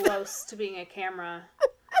camera. Close to being a camera.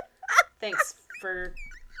 Thanks for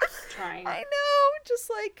trying. I know.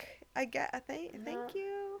 Just, like, thank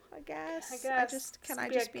you. I guess. Can I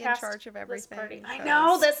just be in charge of everything? I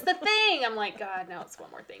know, that's the thing. I'm like, God, now it's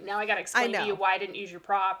one more thing. Now I got to explain to you why I didn't use your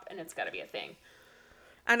prop, and it's got to be a thing.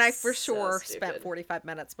 And I for sure spent 45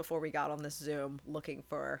 minutes before we got on this Zoom looking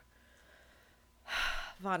for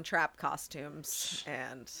Von Trapp costumes,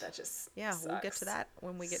 and that just sucks. We'll get to that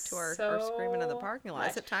when we get to our screaming in the parking lot.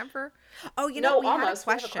 Much. Is it time for? Oh, we have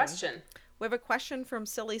a question. We have a question from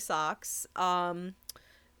Silly Socks.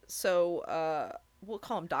 So we'll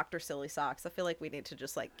call him Dr. Silly Socks. I feel like we need to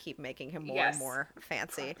just like keep making him more and more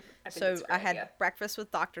fancy. So I had breakfast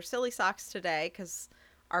with Dr. Silly Socks today because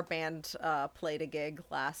our band played a gig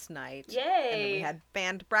last night. Yay! And then we had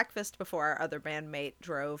band breakfast before our other bandmate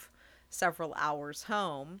drove several hours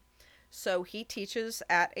home. So he teaches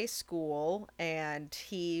at a school and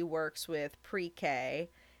he works with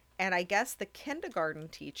pre-K. And I guess the kindergarten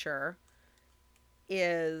teacher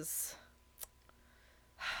is...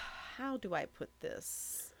 How do I put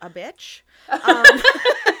this? A bitch.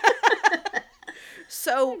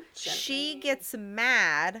 So she gets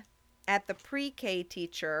mad at the pre-K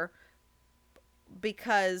teacher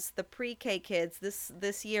because the pre-K kids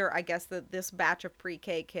this year, I guess this batch of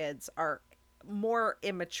pre-K kids are more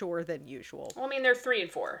immature than usual. Well, I mean, they're 3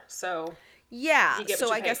 and 4, so... Yeah,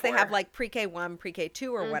 so I guess they have like pre-K 1, pre-K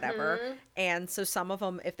 2 or whatever. And so some of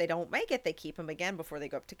them, if they don't make it, they keep them again before they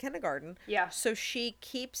go up to kindergarten. Yeah. So she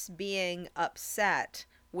keeps being upset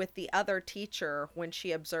with the other teacher when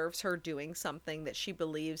she observes her doing something that she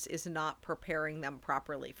believes is not preparing them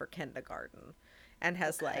properly for kindergarten. And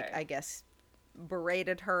has like, I guess,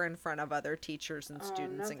 berated her in front of other teachers and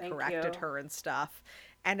students and corrected her and stuff.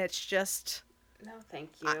 And it's just... No, thank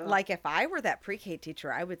you. Like, if I were that pre-K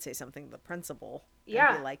teacher, I would say something to the principal. Yeah.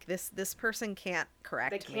 And be like, this person can't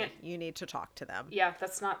correct me. You need to talk to them. Yeah,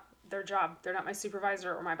 that's not their job. They're not my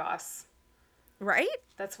supervisor or my boss. Right?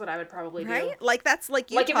 That's what I would probably do. Right? Like, that's like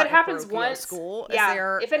you like if it happens once. School,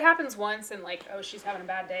 if it happens once and like, oh, she's having a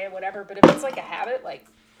bad day or whatever. But if it's like a habit, like,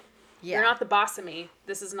 you're not the boss of me.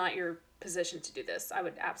 This is not your position to do this. I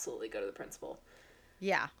would absolutely go to the principal.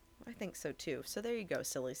 Yeah. I think so too. So there you go,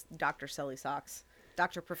 Dr. Silly Socks.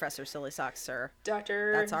 Dr. Professor Silly Socks, sir.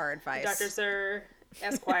 That's our advice. Dr. Sir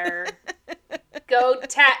Esquire. Go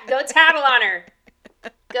tattle on her.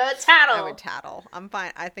 Go tattle. I would tattle. I'm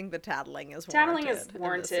fine. I think the tattling is warranted. Tattling is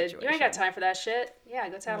warranted. You ain't got time for that shit. Yeah,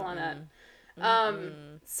 go tattle on that.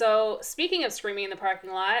 So speaking of screaming in the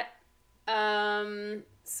parking lot,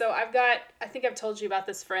 so I think I've told you about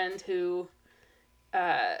this friend who,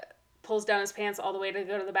 pulls down his pants all the way to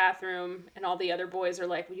go to the bathroom, and all the other boys are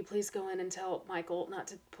like, will you please go in and tell Michael not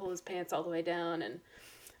to pull his pants all the way down? And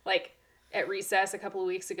like at recess a couple of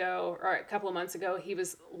months ago, he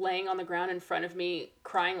was laying on the ground in front of me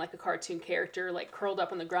crying like a cartoon character, like curled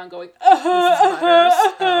up on the ground going,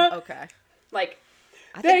 oh, okay. Like,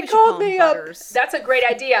 they called me Butters. That's a great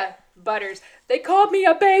idea, Butters. They called me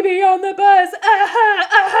a baby on the bus.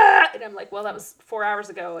 And I'm like, well, that was 4 hours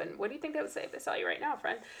ago. And what do you think they would say if they saw you right now,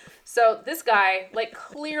 friend? So this guy, like,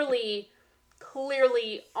 clearly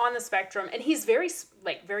on the spectrum, and he's very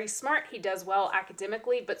smart. He does well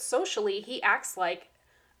academically, but socially, he acts like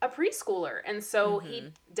a preschooler. And so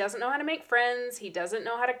he doesn't know how to make friends. He doesn't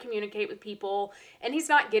know how to communicate with people. And he's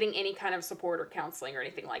not getting any kind of support or counseling or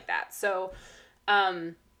anything like that. So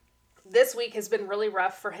this week has been really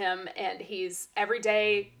rough for him. And he's every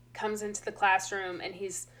day comes into the classroom and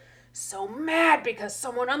he's so mad because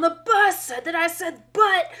someone on the bus said that I said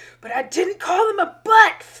but I didn't call him a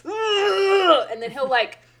butt. And then he'll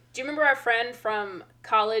like, do you remember our friend from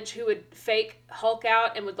college who would fake Hulk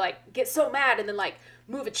out and would like get so mad and then like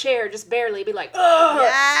move a chair just barely, be like, ugh.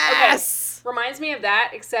 Yes. Okay. Reminds me of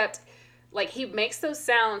that, except like he makes those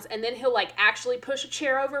sounds and then he'll like actually push a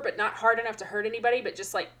chair over, but not hard enough to hurt anybody, but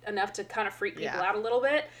just like enough to kind of freak people out a little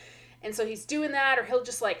bit. And so he's doing that, or he'll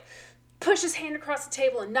just like push his hand across the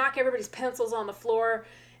table and knock everybody's pencils on the floor.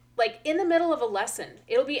 Like in the middle of a lesson,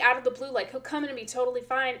 it'll be out of the blue. Like he'll come in and be totally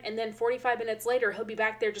fine. And then 45 minutes later, he'll be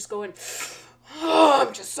back there just going, oh,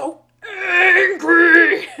 I'm just so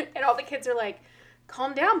angry. And all the kids are like,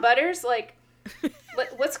 calm down, Butters. Like,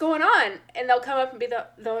 what's going on? And they'll come up and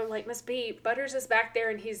they're like, Miss B, Butters is back there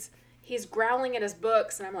and he's growling at his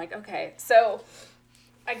books. And I'm like, okay. So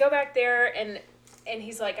I go back there and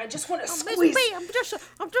he's like, I just want to squeeze. Miss B, I'm just so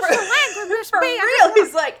angry, Miss B. For real.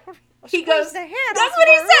 He's like, he goes, the head that's what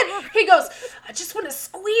he said. He goes, I just want to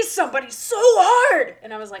squeeze somebody so hard.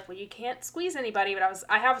 And I was like, well, you can't squeeze anybody. But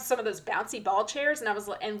I have some of those bouncy ball chairs.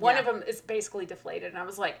 And one of them is basically deflated. And I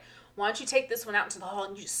was like, why don't you take this one out into the hall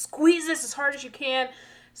and you just squeeze this as hard as you can.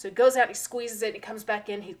 So he goes out, he squeezes it, and he comes back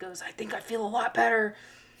in. He goes, I think I feel a lot better.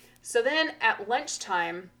 So then at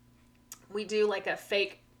lunchtime, we do like a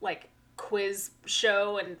fake, like, quiz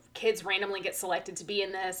show, and kids randomly get selected to be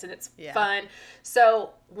in this, and it's fun.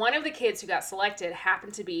 So one of the kids who got selected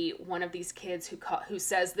happened to be one of these kids who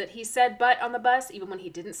says that he said butt on the bus even when he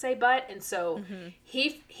didn't say butt. And so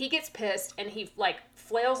he gets pissed and he like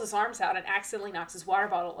flails his arms out and accidentally knocks his water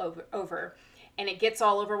bottle over, and it gets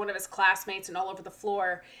all over one of his classmates and all over the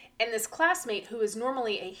floor. And this classmate, who is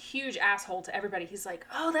normally a huge asshole to everybody, he's like,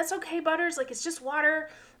 oh, that's okay, Butters. Like, it's just water.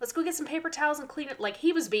 Let's go get some paper towels and clean it. Like,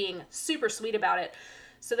 he was being super sweet about it.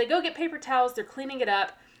 So they go get paper towels. They're cleaning it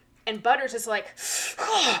up. And Butters is like,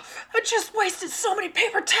 oh, I just wasted so many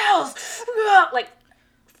paper towels. Like,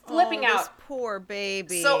 flipping out. This poor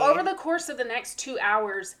baby. So over the course of the next 2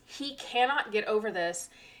 hours, he cannot get over this.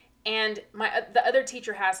 And the other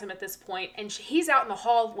teacher has him at this point, and he's out in the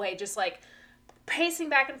hallway just like pacing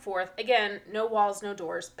back and forth. Again, no walls, no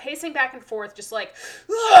doors. Pacing back and forth, just like,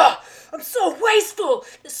 ugh, I'm so wasteful.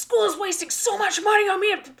 The school is wasting so much money on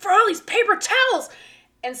me for all these paper towels.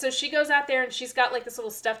 And so she goes out there and she's got like this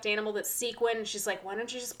little stuffed animal that's sequin. And she's like, why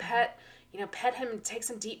don't you just pet him and take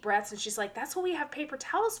some deep breaths? And she's like, that's what we have paper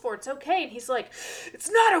towels for. It's okay. And he's like,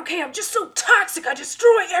 it's not okay. I'm just so toxic. I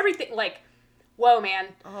destroy everything. Like, whoa, man.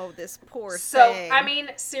 Oh, this poor thing. So, I mean,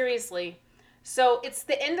 seriously. So, it's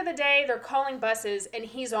the end of the day. They're calling buses, and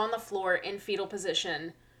he's on the floor in fetal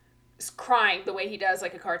position, crying the way he does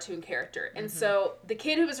like a cartoon character. And so, the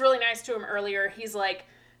kid who was really nice to him earlier, he's like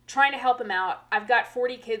trying to help him out. I've got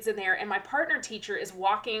 40 kids in there, and my partner teacher is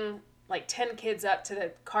walking like 10 kids up to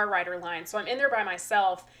the car rider line. So, I'm in there by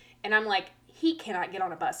myself, and I'm like, he cannot get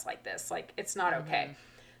on a bus like this. Like, it's not okay.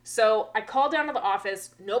 So I call down to the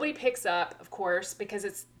office. Nobody picks up, of course,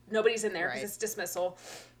 because nobody's in there because it's dismissal.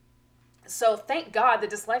 So thank God the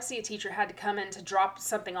dyslexia teacher had to come in to drop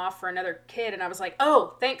something off for another kid. And I was like,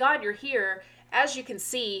 oh, thank God you're here. As you can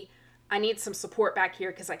see, I need some support back here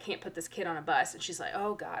because I can't put this kid on a bus. And she's like,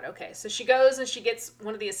 oh, God, okay. So she goes and she gets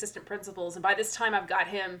one of the assistant principals. And by this time, I've got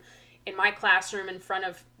him in my classroom in front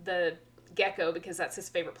of the gecko because that's his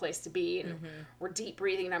favorite place to be. And we're deep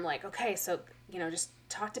breathing. And I'm like, okay, so, just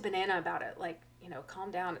talk to Banana about it. Like,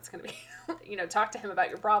 calm down. It's going to be, talk to him about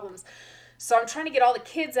your problems. So I'm trying to get all the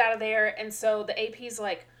kids out of there. And so the AP's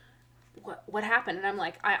like, what happened? And I'm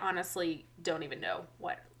like, I honestly don't even know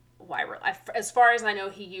why as far as I know,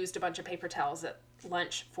 he used a bunch of paper towels at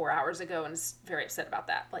lunch 4 hours ago and is very upset about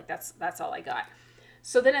that. Like, that's all I got.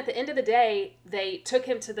 So then at the end of the day, they took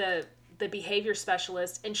him to the behavior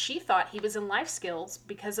specialist, and she thought he was in life skills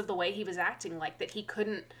because of the way he was acting, like that he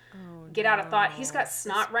couldn't get out of thought. He's got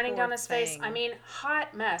snot running down his face. I mean,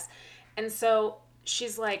 hot mess. And so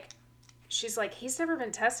she's like, he's never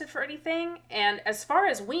been tested for anything. And as far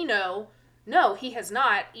as we know, no, he has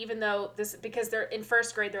not, even though because they're in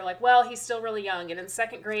first grade, they're like, well, he's still really young. And in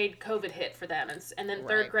second grade, COVID hit for them. And then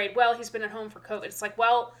third grade, well, he's been at home for COVID. It's like,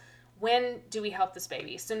 well, when do we help this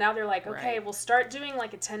baby? So now they're like, okay, we'll start doing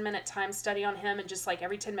like a 10-minute time study on him, and just like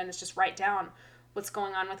every 10 minutes, just write down what's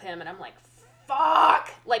going on with him. And I'm like, fuck,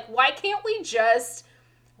 like, why can't we just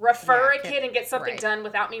refer a kid and get something done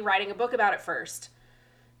without me writing a book about it first?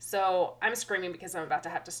 So I'm screaming because I'm about to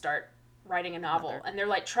have to start writing a novel. And they're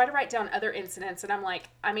like, try to write down other incidents. And I'm like,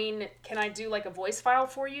 I mean, can I do like a voice file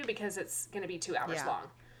for you? Because it's going to be 2 hours long.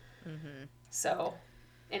 Mm-hmm. So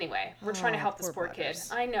anyway, we're trying to help this poor kid.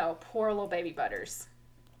 I know. Poor little baby Butters.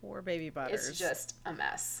 Poor baby Butters. It's just a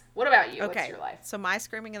mess. What about you? Okay. What's your life? So my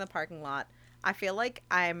screaming in the parking lot, I feel like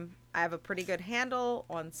I have a pretty good handle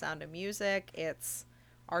on Sound of Music.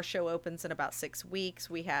 Our show opens in about 6 weeks.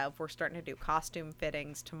 We're starting to do costume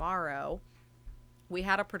fittings tomorrow. We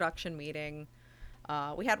had a production meeting.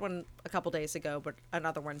 We had one a couple days ago, but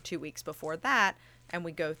another one 2 weeks before that. And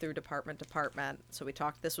we go through department to department. So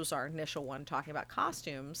this was our initial one talking about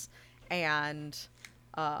costumes. And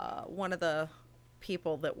one of the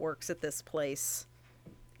people that works at this place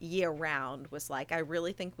year round was like, I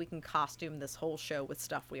really think we can costume this whole show with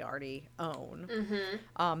stuff we already own.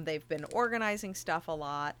 Mm-hmm. They've been organizing stuff a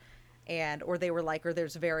lot. Or they were like, or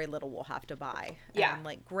there's very little we'll have to buy. Yeah. And I'm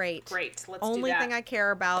like, great. Let's do that. Only thing I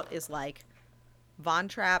care about is like Von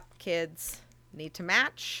Trapp kids need to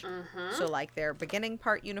match. Mm-hmm. So like their beginning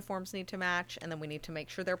part uniforms need to match. And then we need to make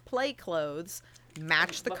sure their play clothes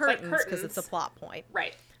match the curtains because it's a plot point.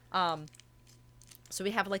 Right. So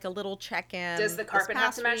we have like a little check-in. Does the carpet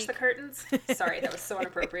have to match the curtains? Sorry, that was so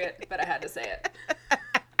inappropriate, but I had to say it.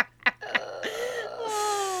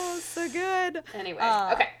 Oh, so good. Anyway,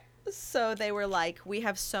 okay. So they were like, we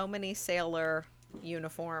have so many sailor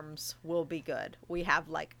uniforms, we'll be good. We have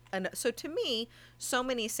like, so to me, so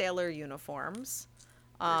many sailor uniforms.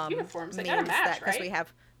 Uniforms, they gotta match, right? Because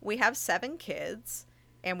we have 7 kids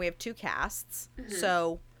and we have 2 casts. Mm-hmm.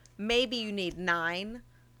 So maybe you need 9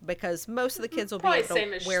 because most of the kids will be able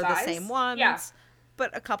to wear the same ones. Yeah.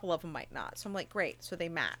 But a couple of them might not. So I'm like, great. So they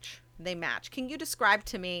match. Can you describe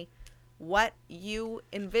to me what you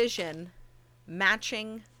envision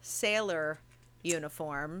matching sailor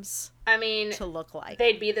uniforms to look like?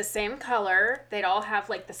 They'd be the same color. They'd all have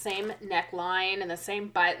like the same neckline and the same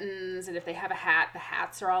buttons. And if they have a hat, the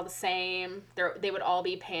hats are all the same. They would all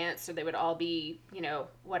be pants, or they would all be,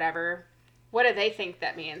 whatever. What do they think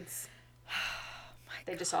that means?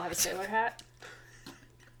 They just all have a sailor hat?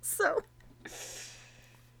 So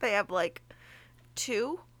they have like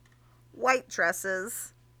 2 white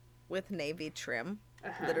dresses with navy trim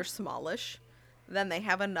that are smallish. Then they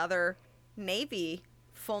have another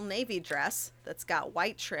full navy dress that's got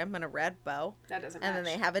white trim and a red bow. That doesn't match. And then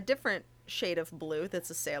they have a different shade of blue that's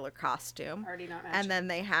a sailor costume. Already not matching. And then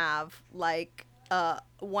they have like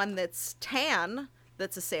one that's tan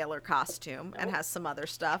that's a sailor costume and has some other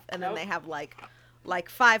stuff. And then they have like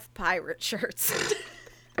 5 pirate shirts.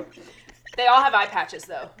 They all have eye patches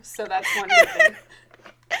though, so that's one good thing.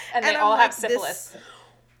 And they all have syphilis.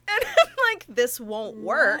 And I'm like, this won't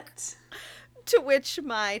work. What? To which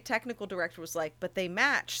my technical director was like, but they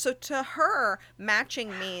match. So to her,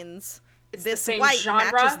 matching means it's this white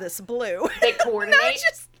genre? Matches this blue. They coordinate?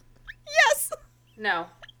 Yes. No.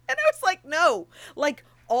 And I was like, no. Like,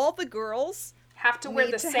 all the girls have to wear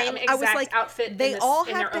the same exact outfit they all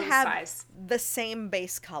in have their to own have size. The same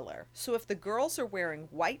base color. So if the girls are wearing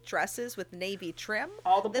white dresses with navy trim,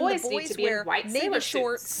 all the boys need to be in white navy sailor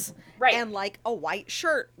shorts, suits. Right. And like a white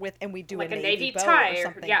shirt and we do like a navy bow tie or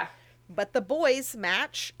something. Yeah. But the boys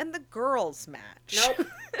match and the girls match. Nope.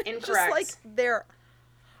 Incorrect. Just like they're.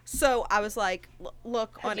 So I was like,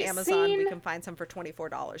 look on Amazon, we can find some for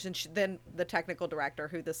 $24. And then the technical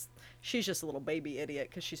director, she's just a little baby idiot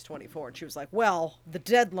because she's 24. And she was like, well, the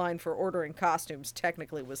deadline for ordering costumes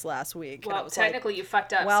technically was last week. Well, and I was technically you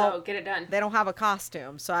fucked up, so get it done. They don't have a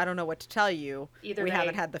costume, so I don't know what to tell you. We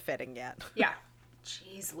haven't had the fitting yet. Yeah.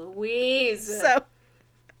 Jeez Louise.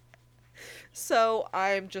 So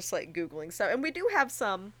I'm just like Googling stuff. And we do have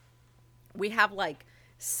we have like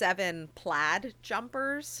 7 plaid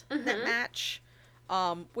jumpers that match,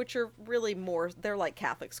 which are really they're like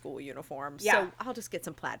Catholic school uniforms. Yeah. So I'll just get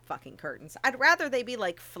some plaid fucking curtains. I'd rather they be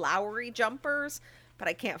like flowery jumpers, but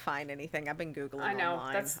I can't find anything. I've been Googling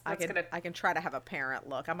online. That's I can try to have a parent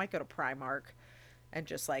look. I might go to Primark and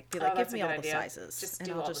just like be like, give me all the sizes, and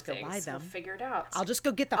I'll just go buy them. We'll figure it out. I'll just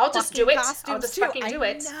go get the I'll just do it. Costumes I'll just too. fucking do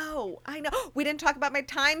it. I know. We didn't talk about my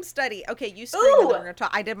time study. Okay, you scream, and then we're gonna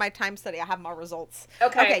talk. I did my time study. I have my results.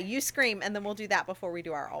 Okay, you scream, and then we'll do that before we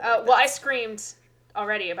do our all. Well, I screamed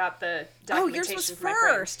already about the documentation. Oh, yours was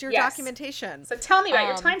first. Your documentation. So tell me about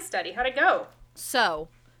your time study. How'd it go? So,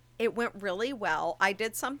 it went really well. I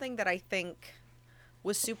did something that I think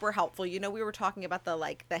was super helpful. We were talking about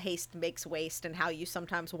the haste makes waste and how you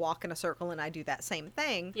sometimes walk in a circle, and I do that same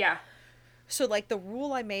thing. Yeah. So the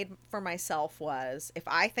rule I made for myself was, if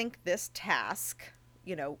I think this task,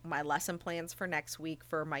 my lesson plans for next week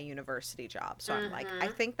for my university job. So I'm like, I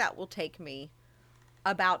think that will take me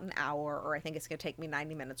about an hour, or I think it's going to take me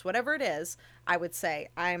 90 minutes, whatever it is, I would say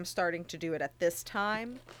I am starting to do it at this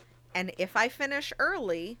time. And if I finish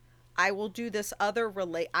early, I will do this other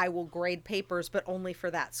I will grade papers, but only for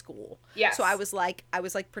that school. Yes. So I was like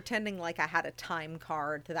pretending like I had a time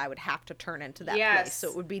card that I would have to turn into that place. So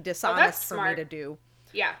it would be dishonest for me to do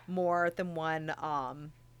more than one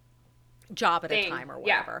job at a time or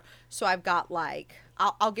whatever. So I've got like,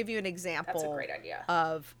 I'll give you an example. That's a great idea.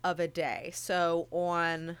 Of a day. So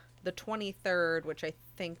on the 23rd, which I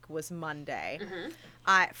think was Monday,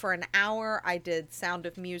 for an hour I did Sound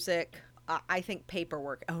of Music. I think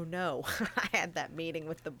paperwork. Oh no, I had that meeting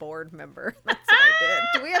with the board member. That's what I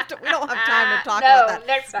did. We don't have time to talk about that.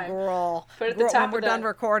 Next time. Girl, when we're done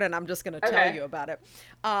recording, I'm just going to tell you about it.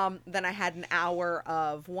 Then I had an hour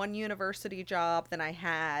of one university job. Then I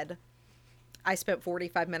spent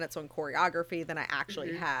 45 minutes on choreography. Then I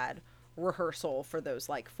actually had rehearsal for those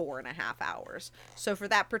like 4.5 hours. So for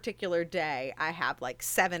that particular day, I have like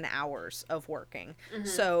 7 hours of working.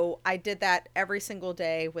 So I did that every single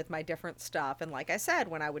day with my different stuff. And like I said,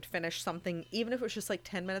 when I would finish something, even if it was just like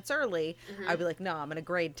 10 minutes early, I'd be like, no, I'm going to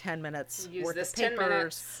grade 10 minutes worth of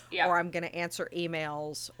papers, or I'm going to answer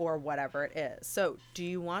emails or whatever it is. So do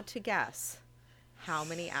you want to guess how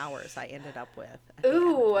many hours I ended up with?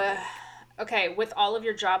 Ooh. Okay. With all of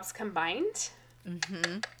your jobs combined?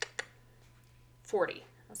 40.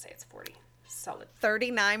 Let's say it's 40. Solid.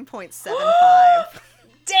 39.75.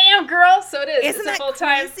 Damn, girl. So it is. Isn't that full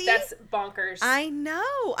time. crazy? That's bonkers. I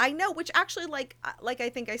know. Which actually, like I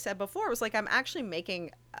think I said before, was like I'm actually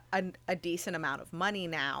making a decent amount of money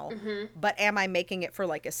now. But am I making it for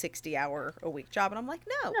like a 60-hour-a-week job? And I'm like,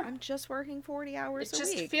 no, I'm just working 40 hours a week.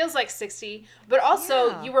 It just feels like 60. But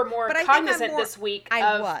also, you were more cognizant this week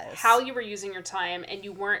of how you were using your time, and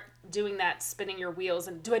you weren't doing that spinning your wheels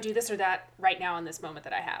and do I do this or that right now in this moment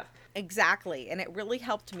that I have. Exactly. And it really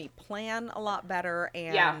helped me plan a lot better.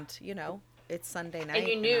 And, you know, it's Sunday night. And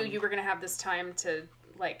you knew you were going to have this time to,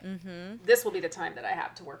 like, this will be the time that I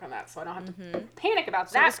have to work on that. So I don't have to panic about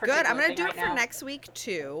that. It's good. I'm going to do it for next week,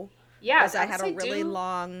 too. Yeah. Because I had a really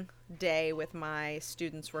long day with my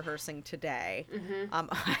students rehearsing today.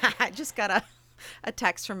 I just got a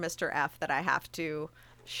text from Mr. F that I have to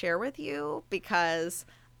share with you because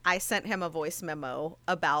I sent him a voice memo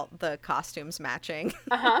about the costumes matching.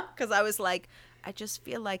 Because I was like, I just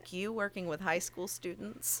feel like you working with high school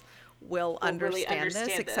students will understand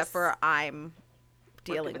this, except for I'm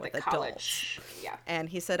dealing with adults. Yeah. And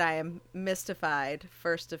he said, I am mystified.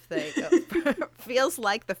 Feels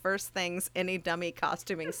like the first things any dummy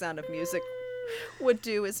costuming Sound of Music would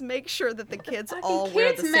do is make sure that the kids all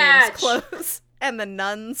wear the same clothes and the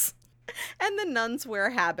nuns wear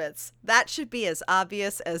habits. That should be as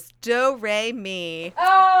obvious as do, re, mi. Oh,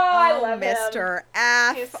 I love Mr.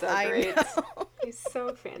 F. He's so great. He's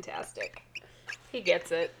so fantastic. He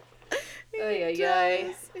gets it.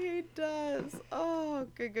 He does. Oh,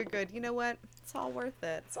 good. You know what? It's all worth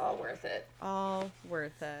it. All worth it.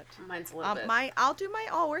 Mine's a little bit. I'll do my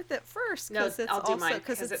all worth it first. No, I'll do mine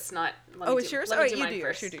because it's not. It's yours? Oh, you do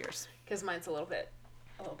yours. You do yours. Because mine's a little bit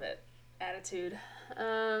attitude.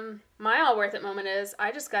 My all worth it moment is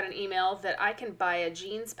I just got an email that I can buy a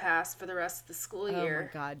jeans pass for the rest of the school year.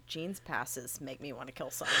 Oh my God, jeans passes make me want to kill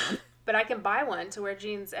someone. But I can buy one to wear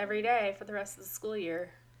jeans every day for the rest of the school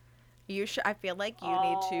year. You should. I feel like you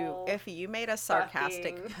need to. If you made a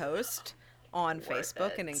sarcastic post on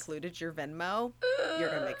Facebook and included your Venmo, you're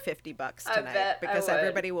gonna make $50 tonight because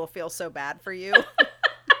everybody will feel so bad for you.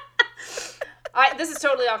 This is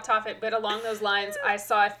totally off topic, but along those lines, I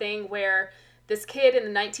saw a thing where this kid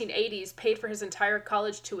in the 1980s paid for his entire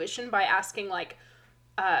college tuition by asking, like,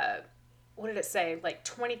 what did it say? Like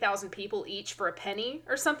 20,000 people each for a penny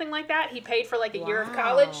or something like that. He paid for like a year of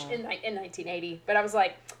college in 1980. But I was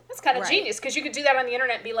like, that's kind of genius because you could do that on the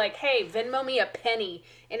internet and be like, hey, Venmo me a penny.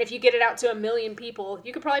 And if you get it out to 1 million people,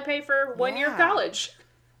 you could probably pay for 1 year of college.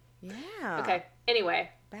 Yeah. Okay. Anyway.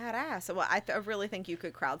 Badass. Well, I really think you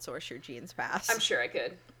could crowdsource your jeans pass. I'm sure I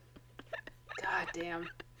could. God damn.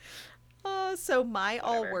 So my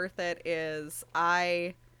all worth it is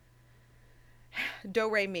Do,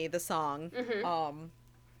 Re, Mi, the song.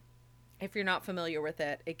 If you're not familiar with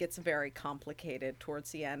it, it gets very complicated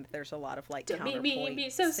towards the end. There's a lot of like counterpoint.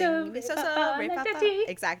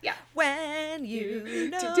 Exactly. Yeah. When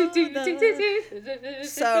you know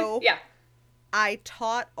So yeah. I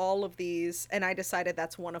taught all of these, and I decided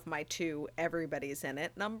that's one of my 2 everybody's in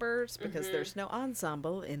it numbers because there's no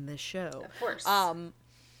ensemble in this show. Of course.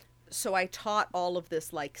 So I taught all of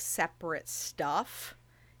this like separate stuff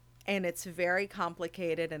and it's very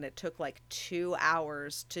complicated, and it took like 2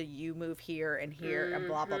 hours to you move here and here and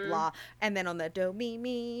blah blah blah. And then on the do mi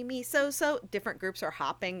mi mi so different groups are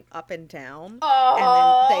hopping up and down.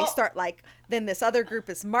 And then they start like, then this other group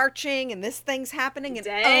is marching and this thing's happening, and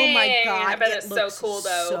oh my god, I bet it's so cool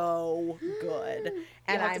though. So good.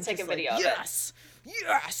 And I have to take a video of it. Yes.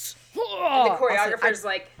 And the choreographer's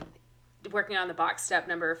like working on the box step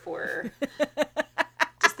number for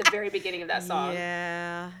just the very beginning of that song.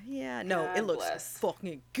 Yeah. No, it looks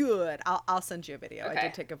fucking good. I'll send you a video. Okay. I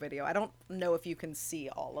did take a video. I don't know if you can see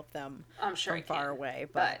all of them. I'm sure from far away,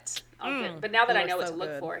 but now that I know what to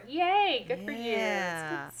look for, yay! Good for you.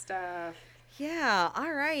 That's good stuff. Yeah,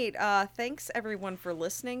 all right. Thanks, everyone, for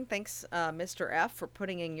listening. Thanks, Mr. F, for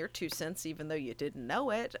putting in your 2 cents, even though you didn't know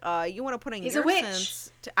it. You want to put in your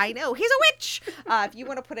cents. I know, he's a witch! If you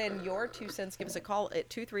want to put in your 2 cents, give us a call at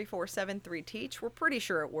 234-73-TEACH. We're pretty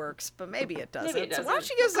sure it works, but maybe it doesn't. So why don't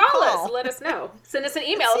you give us a call? Call us. Let us know. Send us an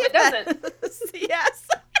email if it doesn't. Yes.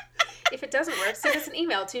 If it doesn't work, send us an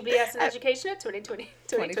email to bsineducation@2020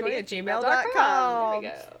 at gmail.com.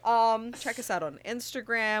 There we go. Check us out on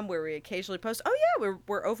Instagram, where we occasionally post. Oh yeah,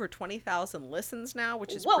 we're over 20,000 listens now,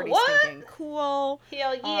 which is pretty stinking cool.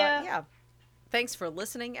 Hell yeah. Yeah. Thanks for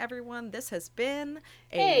listening, everyone. This has been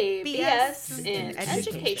a BS in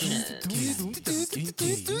Education.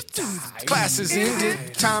 Class is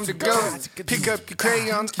ended, time to go. Pick up your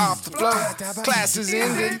crayons off the floor. Class is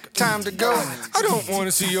ended, time to go. I don't want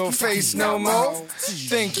to see your face no more.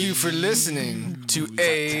 Thank you for listening to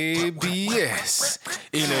ABS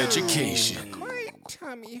in Education. My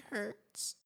tummy hurts.